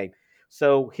night game.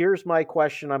 So here's my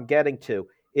question I'm getting to.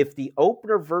 If the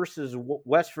opener versus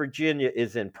West Virginia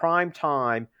is in prime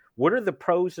time, what are the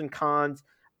pros and cons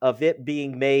of it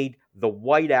being made the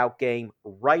whiteout game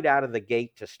right out of the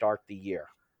gate to start the year?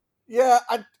 Yeah,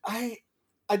 I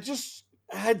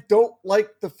don't like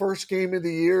the first game of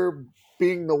the year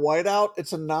being the whiteout.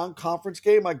 It's a non-conference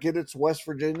game. I get it's West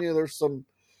Virginia. There's some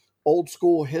old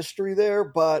school history there,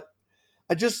 but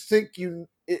I just think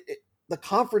the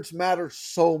conference matters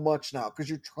so much now because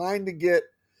you're trying to get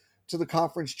to the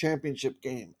conference championship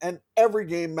game, and every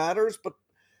game matters. But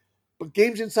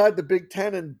games inside the Big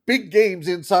Ten and big games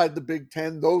inside the Big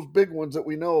Ten, those big ones that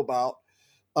we know about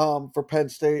for Penn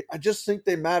State, I just think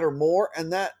they matter more,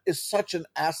 and that is such an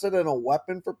asset and a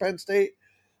weapon for Penn State.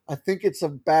 I think it's a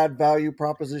bad value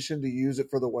proposition to use it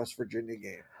for the West Virginia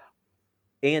game.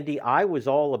 Andy, I was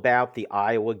all about the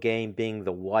Iowa game being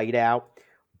the whiteout,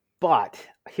 but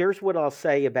here's what I'll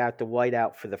say about the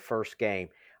whiteout for the first game.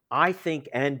 I think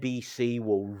NBC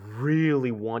will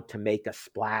really want to make a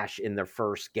splash in their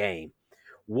first game.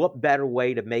 What better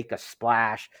way to make a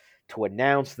splash to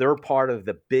announce they're part of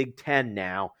the Big Ten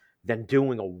now than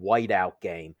doing a whiteout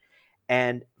game?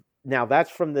 And now that's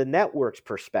from the network's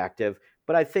perspective,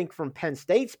 but I think from Penn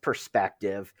State's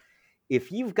perspective,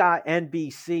 if you've got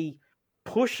NBC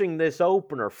pushing this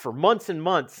opener for months and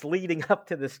months leading up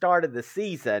to the start of the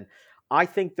season, I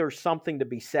think there's something to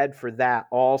be said for that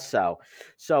also.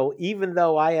 So even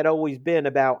though I had always been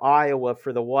about Iowa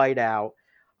for the whiteout,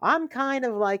 I'm kind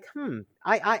of like,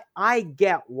 I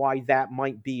get why that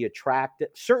might be attractive,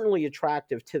 certainly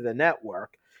attractive to the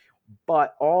network,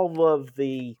 but all of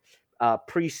the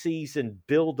preseason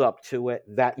build-up to it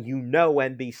that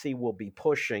NBC will be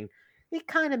pushing, it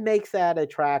kind of makes that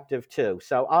attractive too.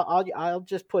 So I'll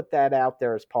just put that out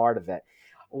there as part of it.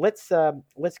 Let's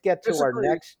get to our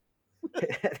next.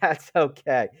 That's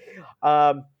okay.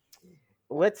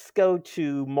 Let's go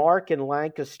to Mark in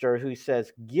Lancaster, who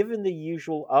says, given the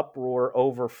usual uproar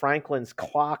over Franklin's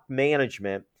clock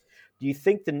management, do you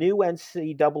think the new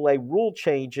NCAA rule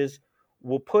changes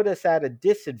will put us at a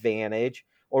disadvantage,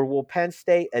 or will Penn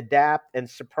State adapt and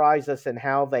surprise us in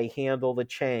how they handle the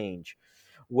change?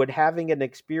 Would having an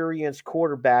experienced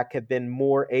quarterback have been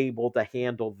more able to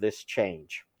handle this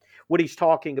change? What he's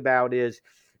talking about is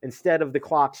instead of the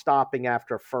clock stopping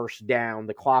after first down,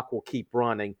 the clock will keep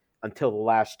running until the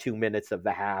last 2 minutes of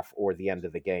the half or the end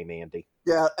of the game, Andy.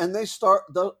 Yeah, and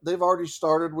they've already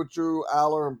started with Drew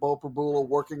Aller and Bo Prabula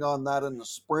working on that in the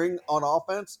spring on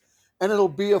offense, and it'll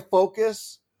be a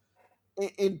focus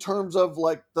in terms of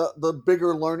like the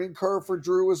bigger learning curve for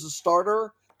Drew as a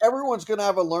starter. Everyone's going to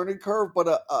have a learning curve,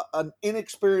 but an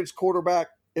inexperienced quarterback,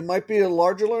 it might be a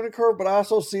larger learning curve, but I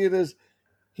also see it as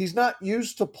he's not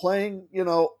used to playing,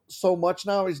 so much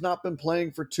now. He's not been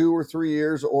playing for 2 or 3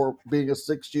 years or being a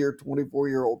 6-year,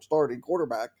 24-year-old starting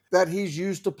quarterback, that he's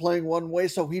used to playing one way.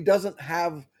 So he doesn't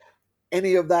have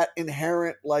any of that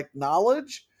inherent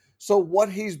knowledge. So what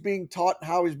he's being taught,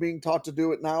 how he's being taught to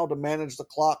do it now to manage the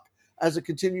clock as it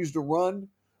continues to run,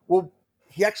 well,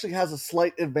 he actually has a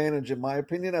slight advantage, in my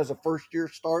opinion, as a first-year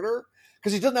starter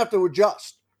because he doesn't have to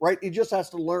adjust, right? He just has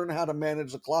to learn how to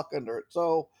manage the clock under it.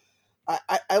 So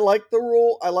I like the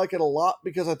rule. I like it a lot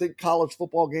because I think college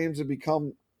football games have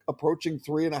become approaching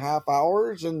 3.5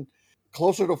 hours, and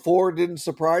closer to 4 didn't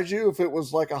surprise you if it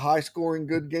was like a high-scoring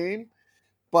good game.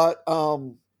 But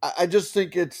I just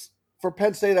think for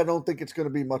Penn State, I don't think it's going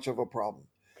to be much of a problem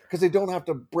because they don't have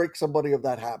to break somebody of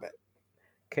that habit.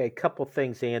 Okay, a couple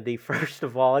things, Andy. First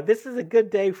of all, this is a good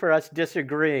day for us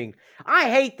disagreeing. I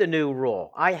hate the new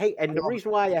rule. And the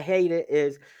reason why I hate it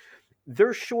is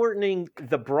they're shortening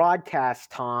the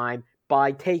broadcast time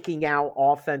by taking out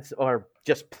offense or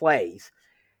just plays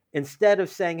instead of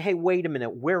saying, hey, wait a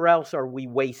minute, where else are we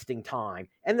wasting time?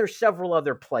 And there's several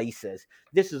other places.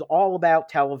 This is all about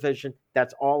television.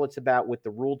 That's all it's about with the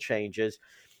rule changes.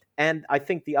 And I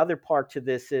think the other part to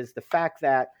this is the fact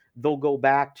that they'll go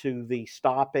back to the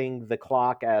stopping the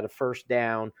clock at a first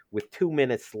down with 2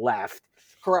 minutes left.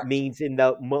 Correct. Means in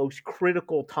the most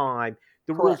critical time,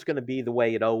 the Correct. rule's going to be the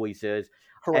way it always is.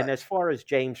 Correct. And as far as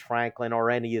James Franklin or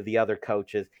any of the other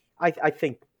coaches, I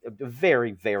think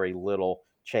very, very little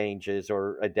changes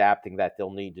or adapting that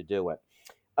they'll need to do it.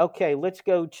 Okay, let's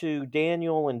go to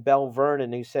Daniel in Bell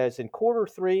Vernon, who says, in quarter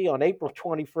 3 on April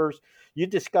 21st, you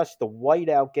discussed the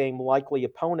whiteout game likely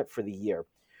opponent for the year.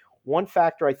 One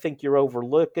factor I think you're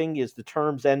overlooking is the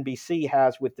terms NBC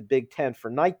has with the Big Ten for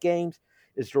night games.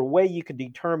 Is there a way you can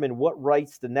determine what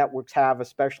rights the networks have,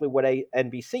 especially what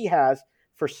NBC has,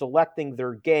 for selecting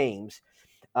their games?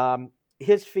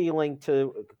 his feeling,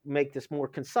 to make this more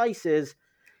concise, is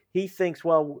he thinks,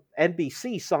 well,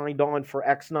 NBC signed on for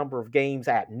X number of games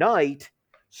at night.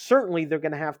 Certainly they're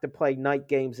going to have to play night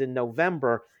games in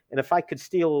November. And if I could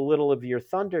steal a little of your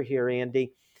thunder here,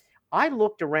 Andy, I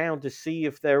looked around to see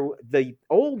if the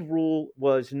old rule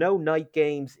was no night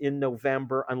games in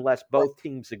November unless both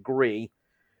teams agree.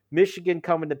 Michigan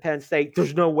coming to Penn State,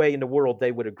 there's no way in the world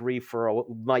they would agree for a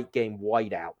night game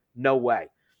whiteout. No way.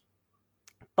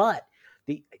 But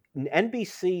the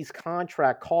NBC's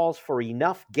contract calls for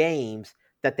enough games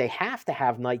that they have to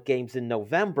have night games in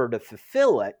November to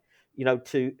fulfill it,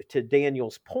 to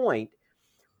Daniel's point.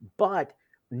 But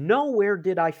nowhere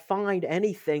did I find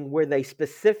anything where they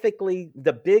specifically,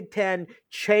 the Big Ten,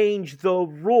 changed the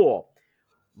rule.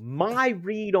 My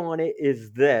read on it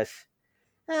is this.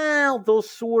 Well, they'll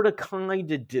sort of kind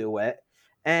of do it.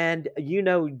 And,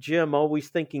 Jim, always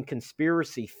thinking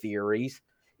conspiracy theories.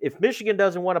 If Michigan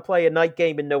doesn't want to play a night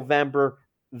game in November,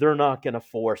 they're not going to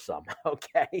force them,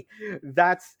 okay?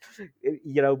 That's,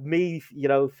 me,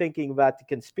 thinking about the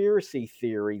conspiracy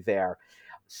theory there.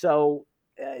 So,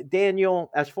 Daniel,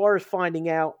 as far as finding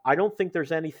out, I don't think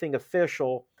there's anything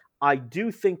official. I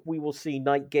do think we will see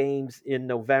night games in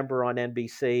November on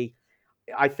NBC.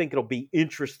 I think it'll be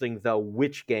interesting, though,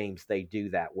 which games they do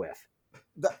that with.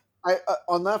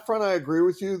 On that front, I agree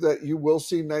with you that you will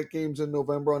see night games in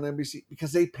November on NBC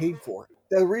because they paid for it.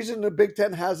 The reason the Big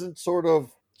Ten hasn't sort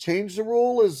of changed the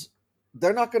rule is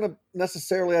they're not going to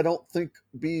necessarily, I don't think,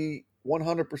 be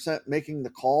 100% making the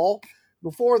call.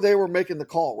 Before they were making the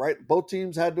call, right? Both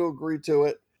teams had to agree to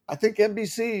it. I think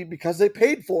NBC, because they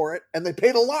paid for it, and they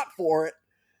paid a lot for it,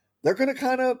 they're going to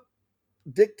kind of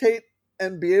dictate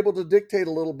and be able to dictate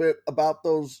a little bit about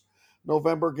those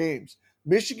November games.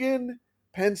 Michigan,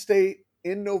 Penn State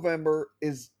in November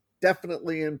is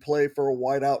definitely in play for a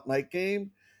whiteout night game.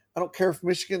 I don't care if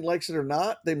Michigan likes it or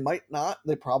not. They might not.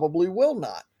 They probably will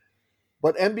not.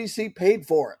 But NBC paid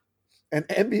for it. And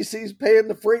NBC's paying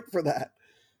the freight for that.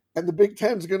 And the Big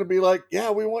Ten's going to be like,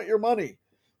 yeah, we want your money.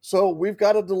 So we've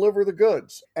got to deliver the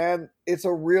goods. And it's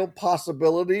a real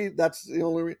possibility. That's the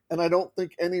only and I don't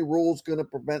think any rule's going to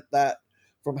prevent that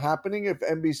from happening if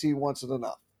NBC wants it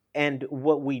enough. And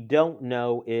what we don't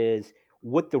know is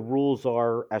what the rules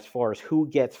are as far as who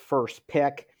gets first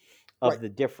pick of the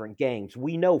different games.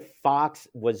 We know Fox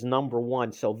was number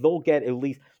one, so they'll get at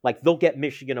least, they'll get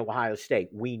Michigan, Ohio State.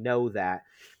 We know that.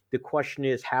 The question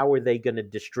is, how are they going to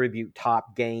distribute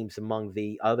top games among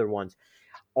the other ones?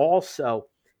 Also,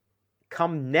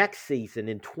 come next season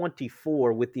in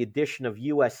 24, with the addition of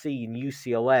USC and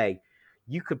UCLA,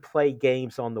 you could play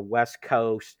games on the West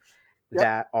Coast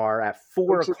that are at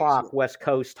 4 o'clock West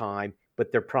Coast time,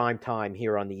 but they're prime time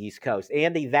here on the East Coast.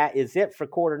 Andy, that is it for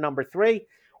quarter number 3.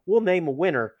 We'll name a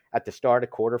winner at the start of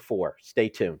quarter 4. Stay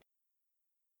tuned.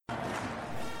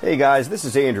 Hey guys, this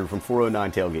is Andrew from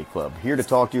 409 Tailgate Club, here to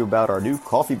talk to you about our new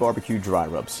coffee barbecue dry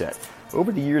rub set.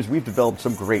 Over the years, we've developed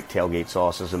some great tailgate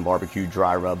sauces and barbecue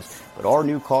dry rubs, but our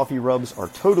new coffee rubs are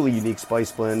totally unique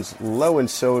spice blends, low in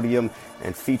sodium,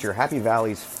 and feature Happy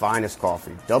Valley's finest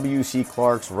coffee, W.C.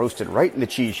 Clark's, roasted right in the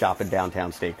cheese shop in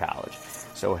downtown State College.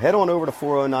 So head on over to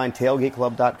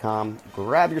 409tailgateclub.com,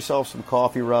 grab yourself some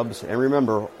coffee rubs, and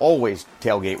remember, always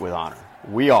tailgate with honor.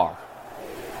 We are.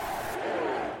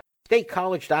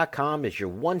 StateCollege.com is your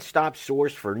one-stop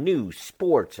source for news,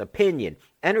 sports, opinion,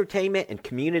 entertainment, and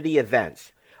community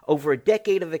events. Over a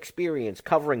decade of experience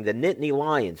covering the Nittany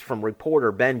Lions from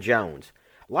reporter Ben Jones.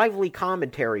 Lively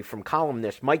commentary from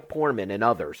columnist Mike Poorman and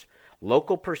others.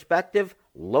 Local perspective,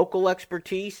 local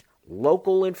expertise,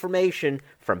 local information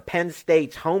from Penn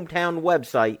State's hometown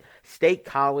website,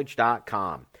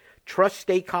 StateCollege.com. Trust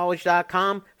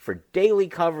StateCollege.com for daily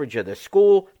coverage of the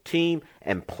school, team,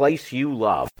 and place you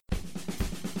love.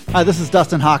 Hi, this is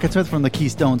Dustin Hawkinsmith from the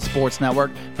Keystone Sports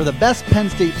Network. For the best Penn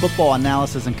State football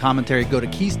analysis and commentary, go to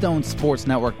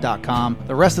KeystoneSportsNetwork.com.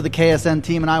 The rest of the KSN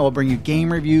team and I will bring you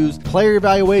game reviews, player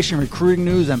evaluation, recruiting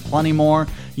news, and plenty more.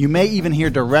 You may even hear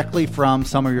directly from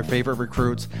some of your favorite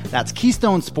recruits. That's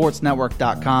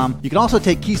KeystoneSportsNetwork.com. You can also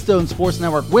take Keystone Sports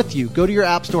Network with you. Go to your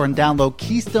app store and download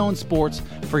Keystone Sports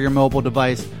for your mobile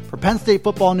device. For Penn State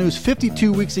football news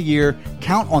 52 weeks a year,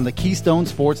 count on the Keystone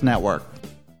Sports Network.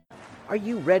 Are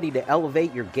you ready to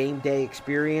elevate your game day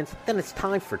experience? Then it's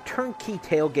time for turnkey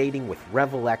tailgating with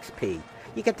Revel XP.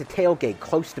 You get to tailgate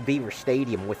close to Beaver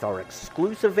Stadium with our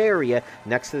exclusive area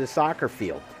next to the soccer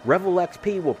field. Revel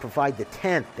XP will provide the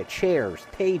tent, the chairs,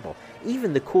 table,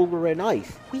 even the cooler and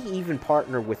ice. We even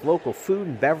partner with local food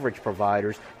and beverage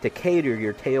providers to cater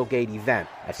your tailgate event.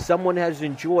 As someone has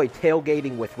enjoyed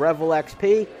tailgating with Revel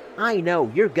XP, I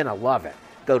know you're going to love it.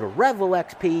 Go to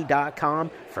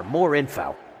revelxp.com for more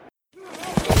info.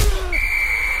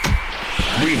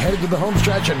 We head to the home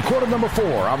stretch in quarter number 4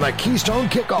 on the Keystone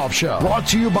Kickoff Show. Brought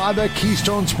to you by the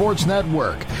Keystone Sports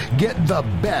Network. Get the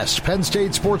best Penn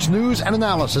State sports news and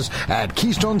analysis at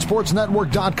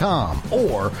KeystoneSportsNetwork.com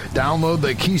or download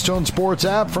the Keystone Sports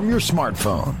app from your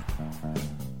smartphone.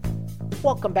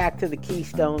 Welcome back to the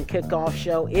Keystone Kickoff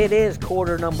Show. It is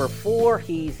quarter number 4.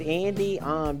 He's Andy.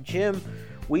 I'm Jim.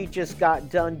 We just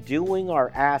got done doing our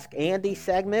Ask Andy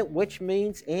segment, which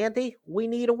means, Andy, we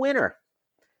need a winner.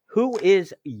 Who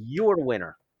is your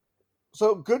winner?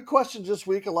 So good questions this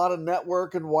week. A lot of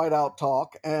network and whiteout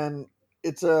talk, and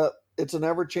it's an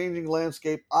ever-changing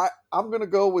landscape. I'm going to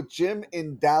go with Jim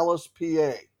in Dallas,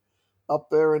 PA, up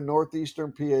there in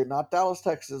northeastern PA. Not Dallas,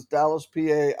 Texas, Dallas,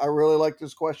 PA. I really like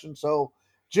this question. So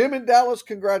Jim in Dallas,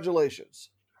 congratulations.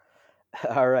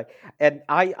 All right. And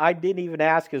I didn't even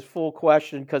ask his full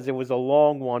question because it was a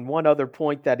long one. One other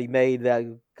point that he made, that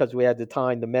because we had the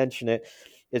time to mention it,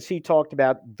 is he talked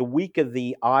about the week of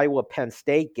the Iowa-Penn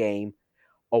State game,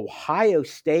 Ohio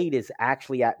State is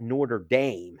actually at Notre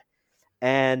Dame.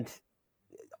 And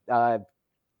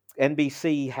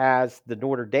NBC has the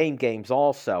Notre Dame games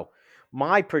also.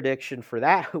 My prediction for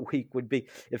that week would be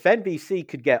if NBC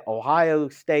could get Ohio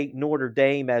State, Notre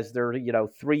Dame as their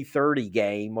 3:30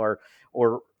 game or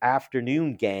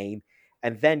afternoon game,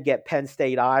 and then get Penn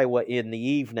State, Iowa in the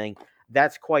evening,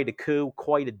 that's quite a coup,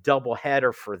 quite a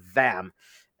doubleheader for them,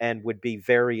 and would be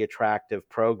very attractive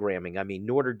programming. I mean,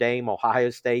 Notre Dame, Ohio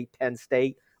State, Penn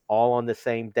State, all on the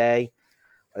same day.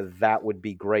 That would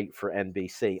be great for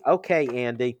NBC. Okay,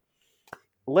 Andy,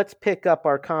 let's pick up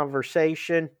our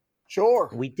conversation. Sure.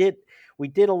 We did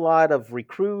a lot of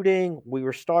recruiting. We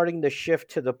were starting to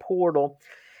shift to the portal.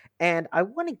 And I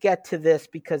want to get to this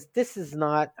because this is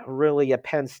not really a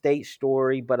Penn State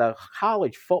story, but a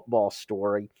college football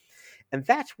story. And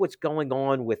that's what's going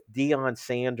on with Deion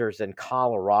Sanders in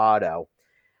Colorado.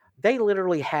 They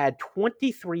literally had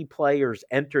 23 players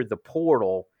enter the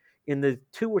portal in the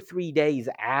 2 or 3 days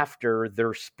after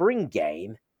their spring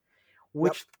game,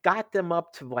 which got them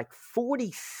up to like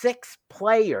 46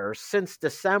 players since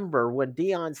December when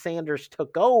Deion Sanders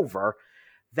took over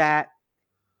that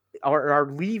are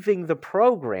leaving the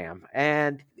program.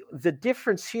 And the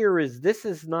difference here is this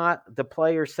is not the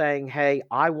player saying, hey,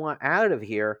 I want out of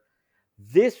here.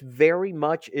 This very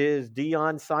much is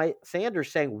Deion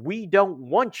Sanders saying, we don't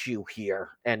want you here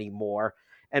anymore.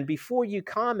 And before you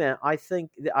comment, I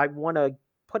think I want to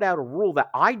put out a rule that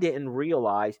I didn't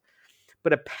realize,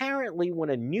 but apparently when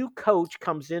a new coach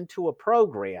comes into a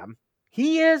program,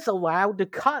 he is allowed to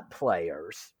cut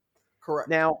players. Correct.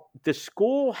 Now, the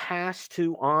school has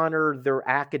to honor their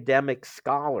academic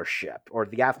scholarship, or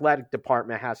the athletic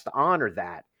department has to honor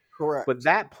that. Correct. But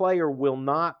that player will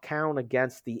not count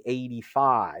against the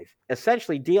 85.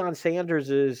 Essentially, Deion Sanders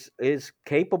is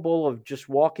capable of just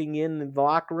walking in the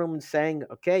locker room and saying,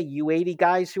 okay, you 80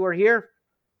 guys who are here,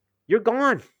 you're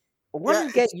gone. I want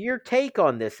to get your take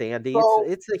on this, Andy. So,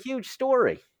 it's a huge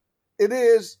story. It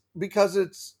is, because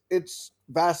it's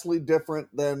vastly different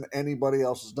than anybody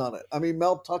else has done it. I mean,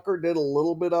 Mel Tucker did a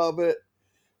little bit of it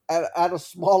at a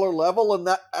smaller level, and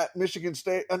that at Michigan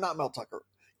State, not Mel Tucker.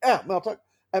 Yeah, Mel Tucker.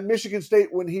 At Michigan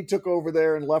State, when he took over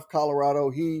there and left Colorado,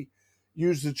 he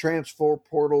used the transfer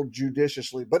portal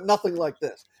judiciously, but nothing like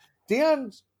this.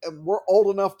 Deion, we're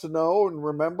old enough to know and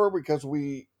remember because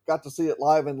we got to see it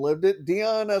live and lived it.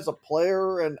 Deion, as a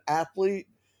player and athlete,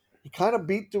 he kind of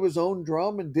beat to his own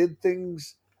drum and did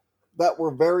things that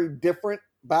were very different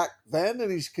back then,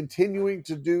 and he's continuing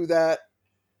to do that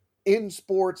in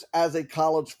sports as a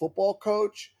college football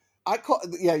coach.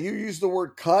 You use the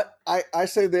word cut. I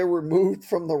say they're removed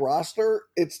from the roster.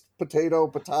 It's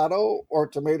potato, or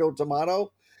tomato,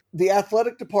 tomato. The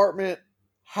athletic department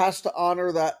has to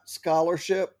honor that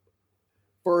scholarship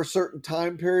for a certain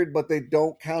time period, but they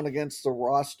don't count against the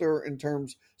roster in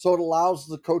terms. So it allows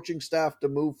the coaching staff to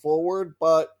move forward.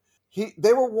 But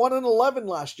they were 1-11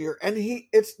 last year, and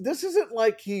this isn't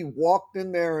like he walked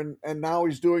in there and now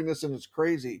he's doing this and it's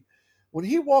crazy. When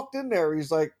he walked in there,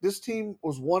 he's like, this team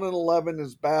was 1-11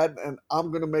 is bad, and I'm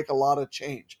going to make a lot of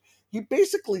change. He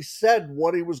basically said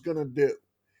what he was going to do.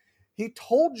 He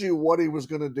told you what he was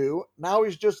going to do. Now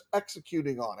he's just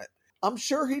executing on it. I'm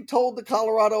sure he told the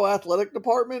Colorado athletic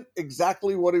department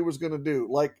exactly what he was going to do.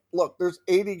 Like, look, there's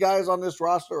 80 guys on this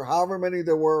roster, however many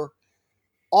there were.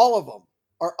 All of them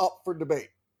are up for debate.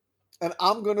 And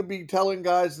I'm going to be telling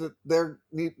guys that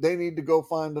they need to go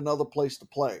find another place to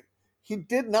play. He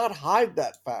did not hide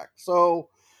that fact. So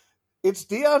it's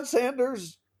Deion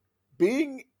Sanders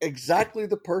being exactly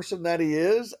the person that he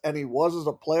is, and he was as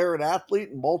a player and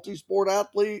athlete and multi-sport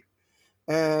athlete,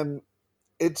 and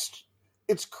it's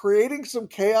creating some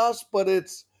chaos, but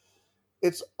it's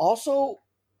also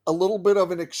a little bit of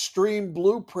an extreme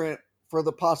blueprint for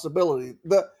the possibility.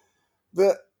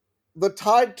 The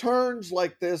tide turns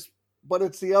like this, but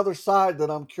it's the other side that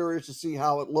I'm curious to see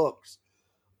how it looks.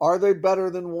 Are they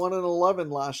better than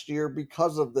 1-11 last year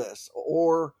because of this,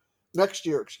 or next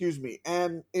year? Excuse me.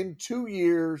 And in 2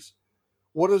 years,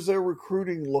 what does their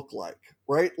recruiting look like?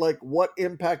 Right? Like, what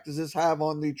impact does this have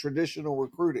on the traditional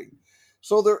recruiting?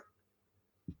 So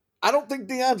I don't think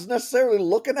Deion's necessarily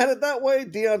looking at it that way.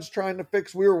 Deion's trying to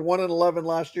fix. We were 1-11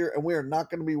 last year, and we are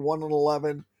not going to be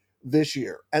 1-11 this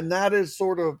year, and that is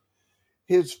sort of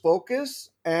his focus.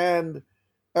 And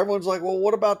everyone's like, well,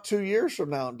 what about 2 years from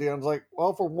now? And Deion's like,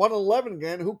 well, for 1-11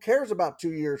 again, who cares about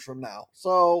 2 years from now?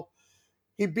 So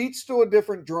he beats to a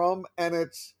different drum, and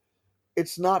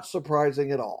it's not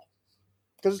surprising at all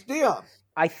because it's Deion.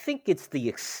 I think it's the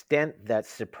extent that's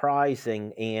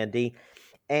surprising, Andy.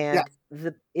 And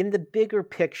in the bigger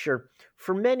picture,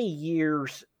 for many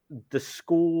years, the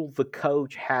school, the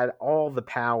coach had all the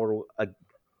power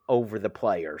over the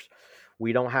players.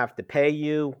 We don't have to pay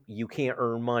you. You can't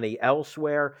earn money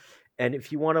elsewhere. And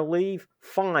if you want to leave,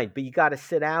 fine, but you got to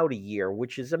sit out a year,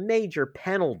 which is a major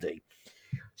penalty.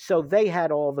 So they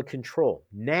had all the control.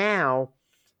 Now,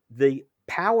 the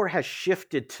power has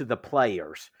shifted to the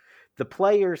players. The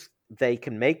players, they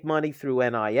can make money through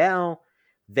NIL.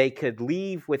 They could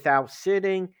leave without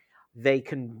sitting. They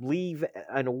can leave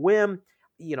on a whim.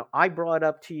 You know, I brought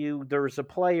up to you, there's a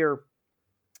player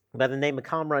by the name of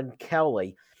Cameron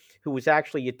Kelly, who was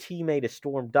actually a teammate of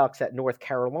Storm Ducks at North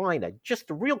Carolina. Just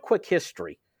a real quick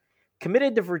history.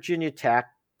 Committed to Virginia Tech,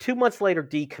 2 months later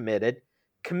decommitted,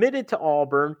 committed to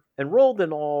Auburn, enrolled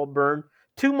in Auburn,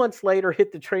 2 months later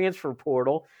hit the transfer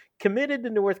portal, committed to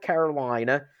North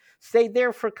Carolina, stayed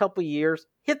there for a couple of years,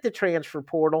 hit the transfer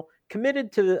portal,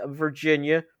 committed to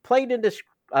Virginia, played in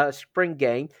the spring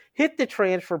game, hit the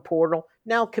transfer portal,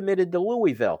 now committed to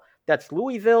Louisville. That's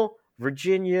Louisville,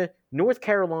 Virginia, North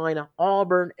Carolina,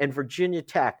 Auburn, and Virginia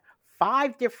Tech.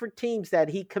 5 different teams that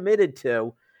he committed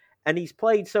to, and he's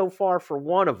played so far for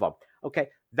one of them. Okay,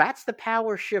 that's the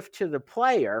power shift to the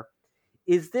player.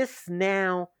 Is this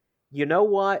now, you know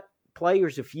what,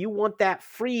 players, if you want that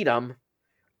freedom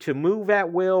to move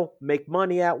at will, make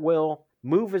money at will,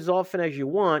 move as often as you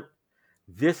want,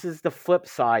 this is the flip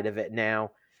side of it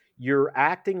now. You're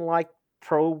acting like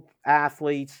pro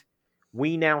athletes.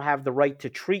 We now have the right to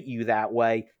treat you that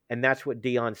way, and that's what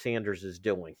Deion Sanders is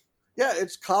doing. Yeah,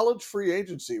 it's college free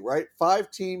agency, right?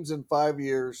 5 teams in 5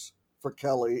 years for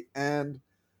Kelly, and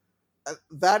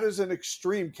that is an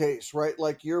extreme case, right?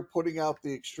 Like, you're putting out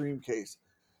the extreme case.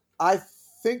 I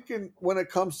think when it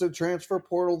comes to transfer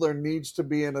portal, there needs to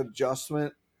be an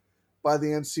adjustment by the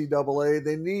NCAA.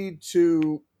 They need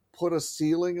to put a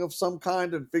ceiling of some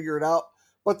kind and figure it out,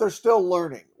 but they're still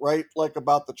learning, right? Like,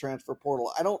 about the transfer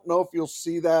portal. I don't know if you'll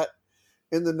see that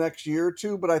in the next year or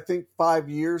two, but I think 5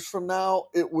 years from now,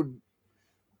 it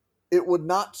would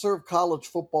not serve college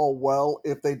football well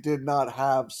if they did not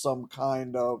have some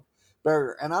kind of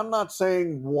barrier. And I'm not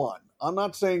saying one. I'm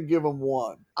not saying give them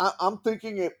one. I'm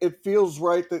thinking it feels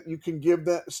right that you can give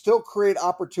them, still create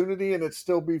opportunity, and it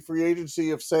still be free agency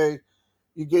if, say,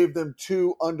 you gave them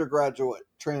 2 undergraduate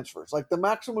transfers. Like, the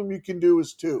maximum you can do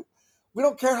is 2. We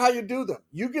don't care how you do them.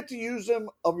 You get to use them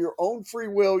of your own free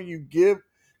will. You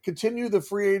continue the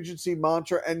free agency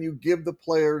mantra, and you give the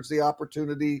players the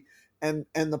opportunity and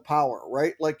the power,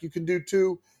 right? Like, you can do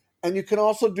 2, and you can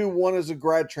also do 1 as a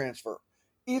grad transfer.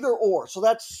 Either or. So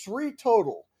that's 3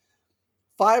 total.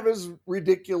 5 is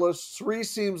ridiculous. 3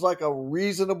 seems like a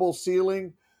reasonable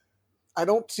ceiling. I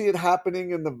don't see it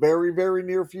happening in the very, very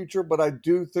near future, but I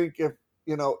do think if,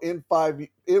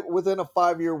 within a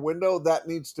 5-year window, that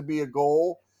needs to be a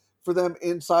goal for them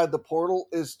inside the portal,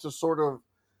 is to sort of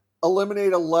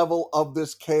eliminate a level of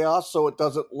this chaos so it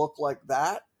doesn't look like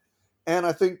that. And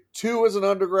I think 2 as an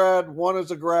undergrad, 1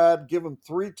 as a grad, give them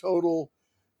 3 total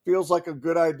feels like a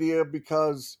good idea,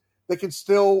 because they can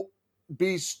still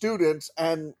be students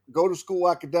and go to school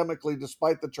academically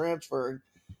despite the transfer.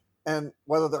 And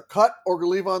whether they're cut or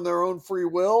leave on their own free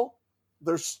will,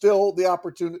 there's still the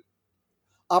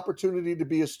opportunity to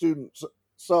be a student.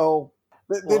 So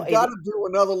they've got to do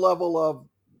another level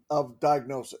of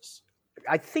diagnosis.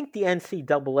 I think the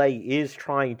NCAA is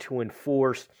trying to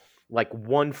enforce like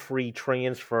 1 free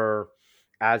transfer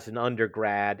as an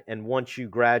undergrad, and once you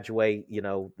graduate,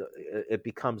 it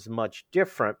becomes much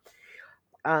different.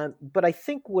 But I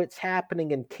think what's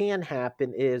happening and can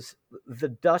happen is the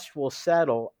dust will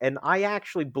settle. And I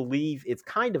actually believe it's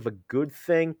kind of a good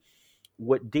thing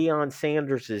what Deion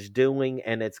Sanders is doing,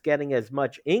 and it's getting as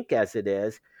much ink as it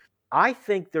is. I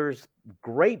think there's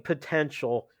great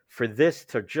potential for this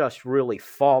to just really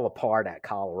fall apart at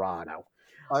Colorado.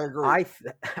 I agree.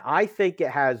 I think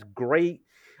it has great,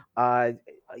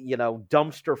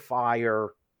 dumpster fire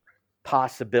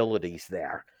possibilities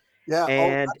there. Yeah,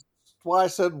 and that's why I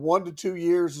said 1 to 2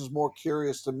 years is more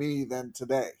curious to me than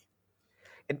today.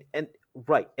 And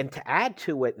right, and to add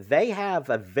to it, they have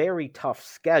a very tough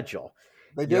schedule.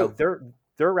 They do.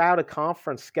 Their out of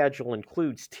conference schedule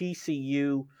includes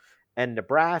TCU and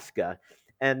Nebraska,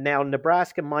 and now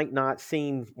Nebraska might not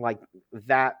seem like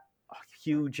that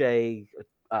huge a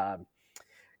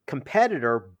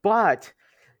competitor, but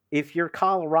if you're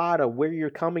Colorado, where you're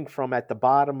coming from at the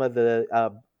bottom of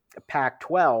the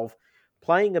Pac-12,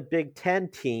 playing a Big Ten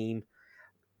team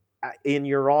in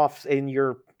your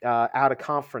out of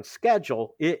conference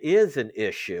schedule, it is an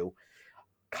issue.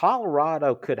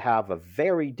 Colorado could have a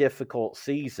very difficult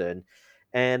season,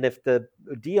 and if the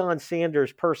Deion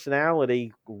Sanders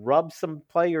personality rubs some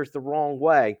players the wrong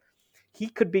way, he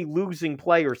could be losing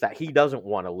players that he doesn't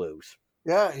want to lose.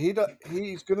 Yeah,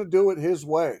 he's going to do it his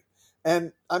way.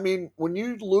 And I mean, when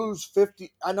you lose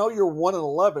 50, I know you're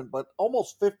 1-11, but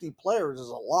almost 50 players is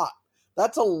a lot.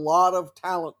 That's a lot of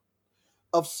talent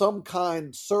of some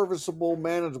kind, serviceable,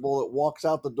 manageable, that walks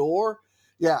out the door.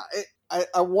 Yeah,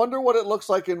 I wonder what it looks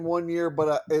like in 1 year,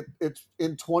 but it's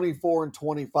in 24 and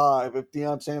 25 if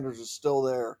Deion Sanders is still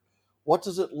there. What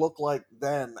does it look like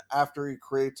then after he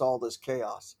creates all this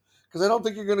chaos? Because I don't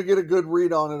think you're going to get a good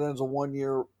read on it as a 1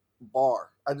 year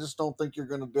bar. I just don't think you're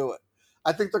going to do it.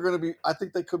 I think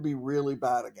they could be really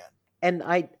bad again. And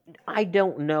I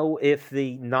don't know if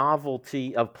the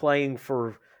novelty of playing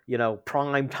for,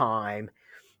 prime time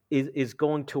is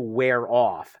going to wear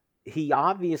off. He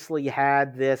obviously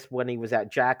had this when he was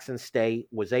at Jackson State,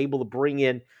 was able to bring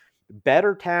in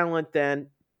better talent than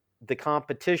the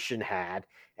competition had,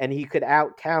 and he could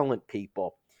out-talent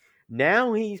people.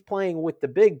 Now he's playing with the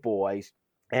big boys,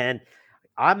 and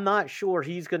I'm not sure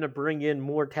he's going to bring in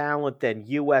more talent than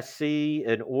USC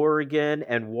and Oregon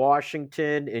and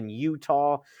Washington and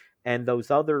Utah and those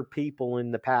other people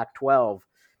in the Pac-12,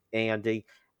 Andy.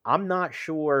 I'm not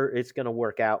sure it's going to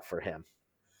work out for him.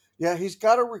 Yeah, he's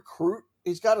got to recruit.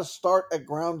 He's got to start at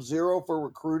ground zero for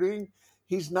recruiting.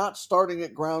 He's not starting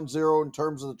at ground zero in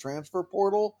terms of the transfer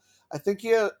portal. I think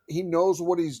he knows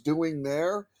what he's doing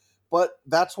there, but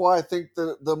that's why I think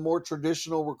the more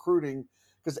traditional recruiting,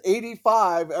 because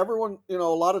 85, everyone, a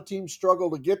lot of teams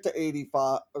struggle to get to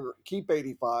 85 or keep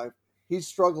 85.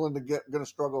 He's going to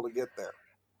struggle to get there.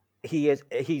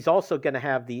 He's also going to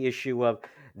have the issue of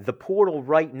the portal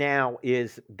right now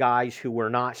is guys who are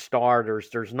not starters.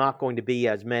 There's not going to be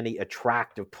as many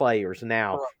attractive players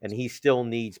now, correct, and he still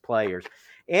needs players.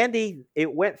 Andy,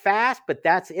 it went fast, but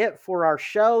that's it for our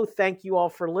show. Thank you all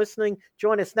for listening.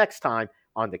 Join us next time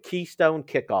on the Keystone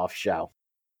Kickoff Show.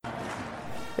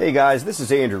 Hey guys, this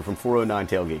is Andrew from 409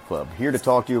 Tailgate Club, here to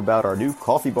talk to you about our new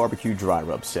coffee barbecue dry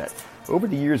rub set. Over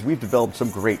the years, we've developed some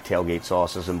great tailgate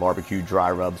sauces and barbecue dry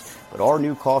rubs, but our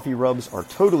new coffee rubs are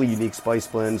totally unique spice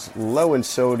blends, low in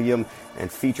sodium,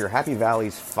 and feature Happy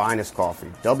Valley's finest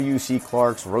coffee, W.C.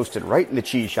 Clark's, roasted right in the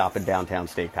cheese shop in downtown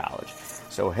State College.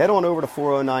 So head on over to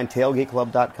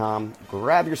 409tailgateclub.com,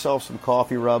 grab yourself some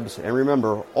coffee rubs, and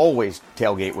remember, always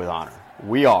tailgate with honor.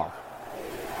 We are.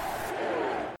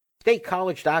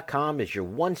 StateCollege.com is your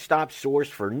one-stop source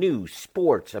for news,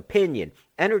 sports, opinion,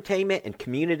 entertainment, and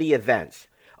community events.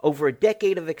 Over a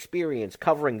decade of experience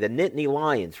covering the Nittany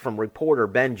Lions from reporter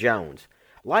Ben Jones.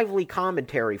 Lively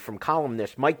commentary from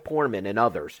columnist Mike Poorman and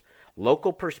others.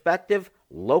 Local perspective,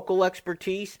 local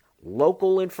expertise,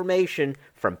 local information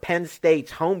from Penn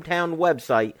State's hometown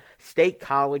website,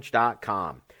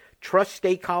 StateCollege.com. Trust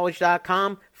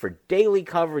StateCollege.com for daily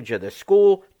coverage of the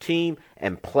school, team,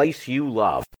 and place you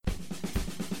love.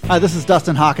 Hi, this is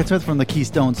Dustin Hawkinsmith from the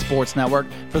Keystone Sports Network.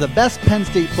 For the best Penn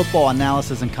State football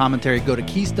analysis and commentary, go to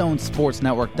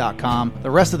KeystoneSportsNetwork.com.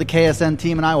 The rest of the KSN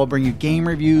team and I will bring you game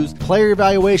reviews, player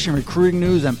evaluation, recruiting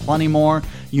news, and plenty more.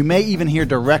 You may even hear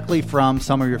directly from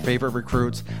some of your favorite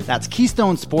recruits. That's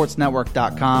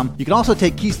KeystoneSportsNetwork.com. You can also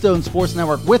take Keystone Sports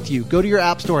Network with you. Go to your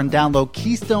app store and download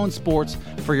Keystone Sports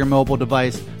for your mobile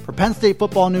device. For Penn State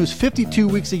football news 52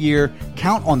 weeks a year,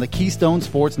 count on the Keystone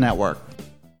Sports Network.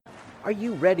 Are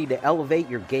you ready to elevate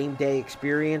your game day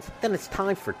experience? Then it's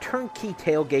time for turnkey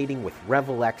tailgating with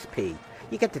Revel XP.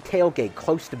 You get to tailgate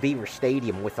close to Beaver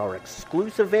Stadium with our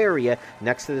exclusive area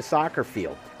next to the soccer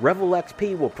field. Revel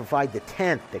XP will provide the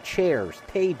tent, the chairs,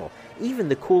 table, even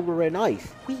the cooler and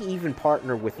ice. We even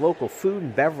partner with local food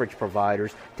and beverage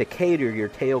providers to cater your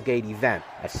tailgate event.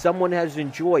 As someone has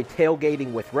enjoyed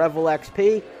tailgating with Revel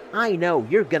XP, I know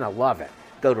you're going to love it.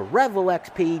 Go to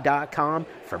revelxp.com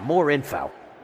for more info.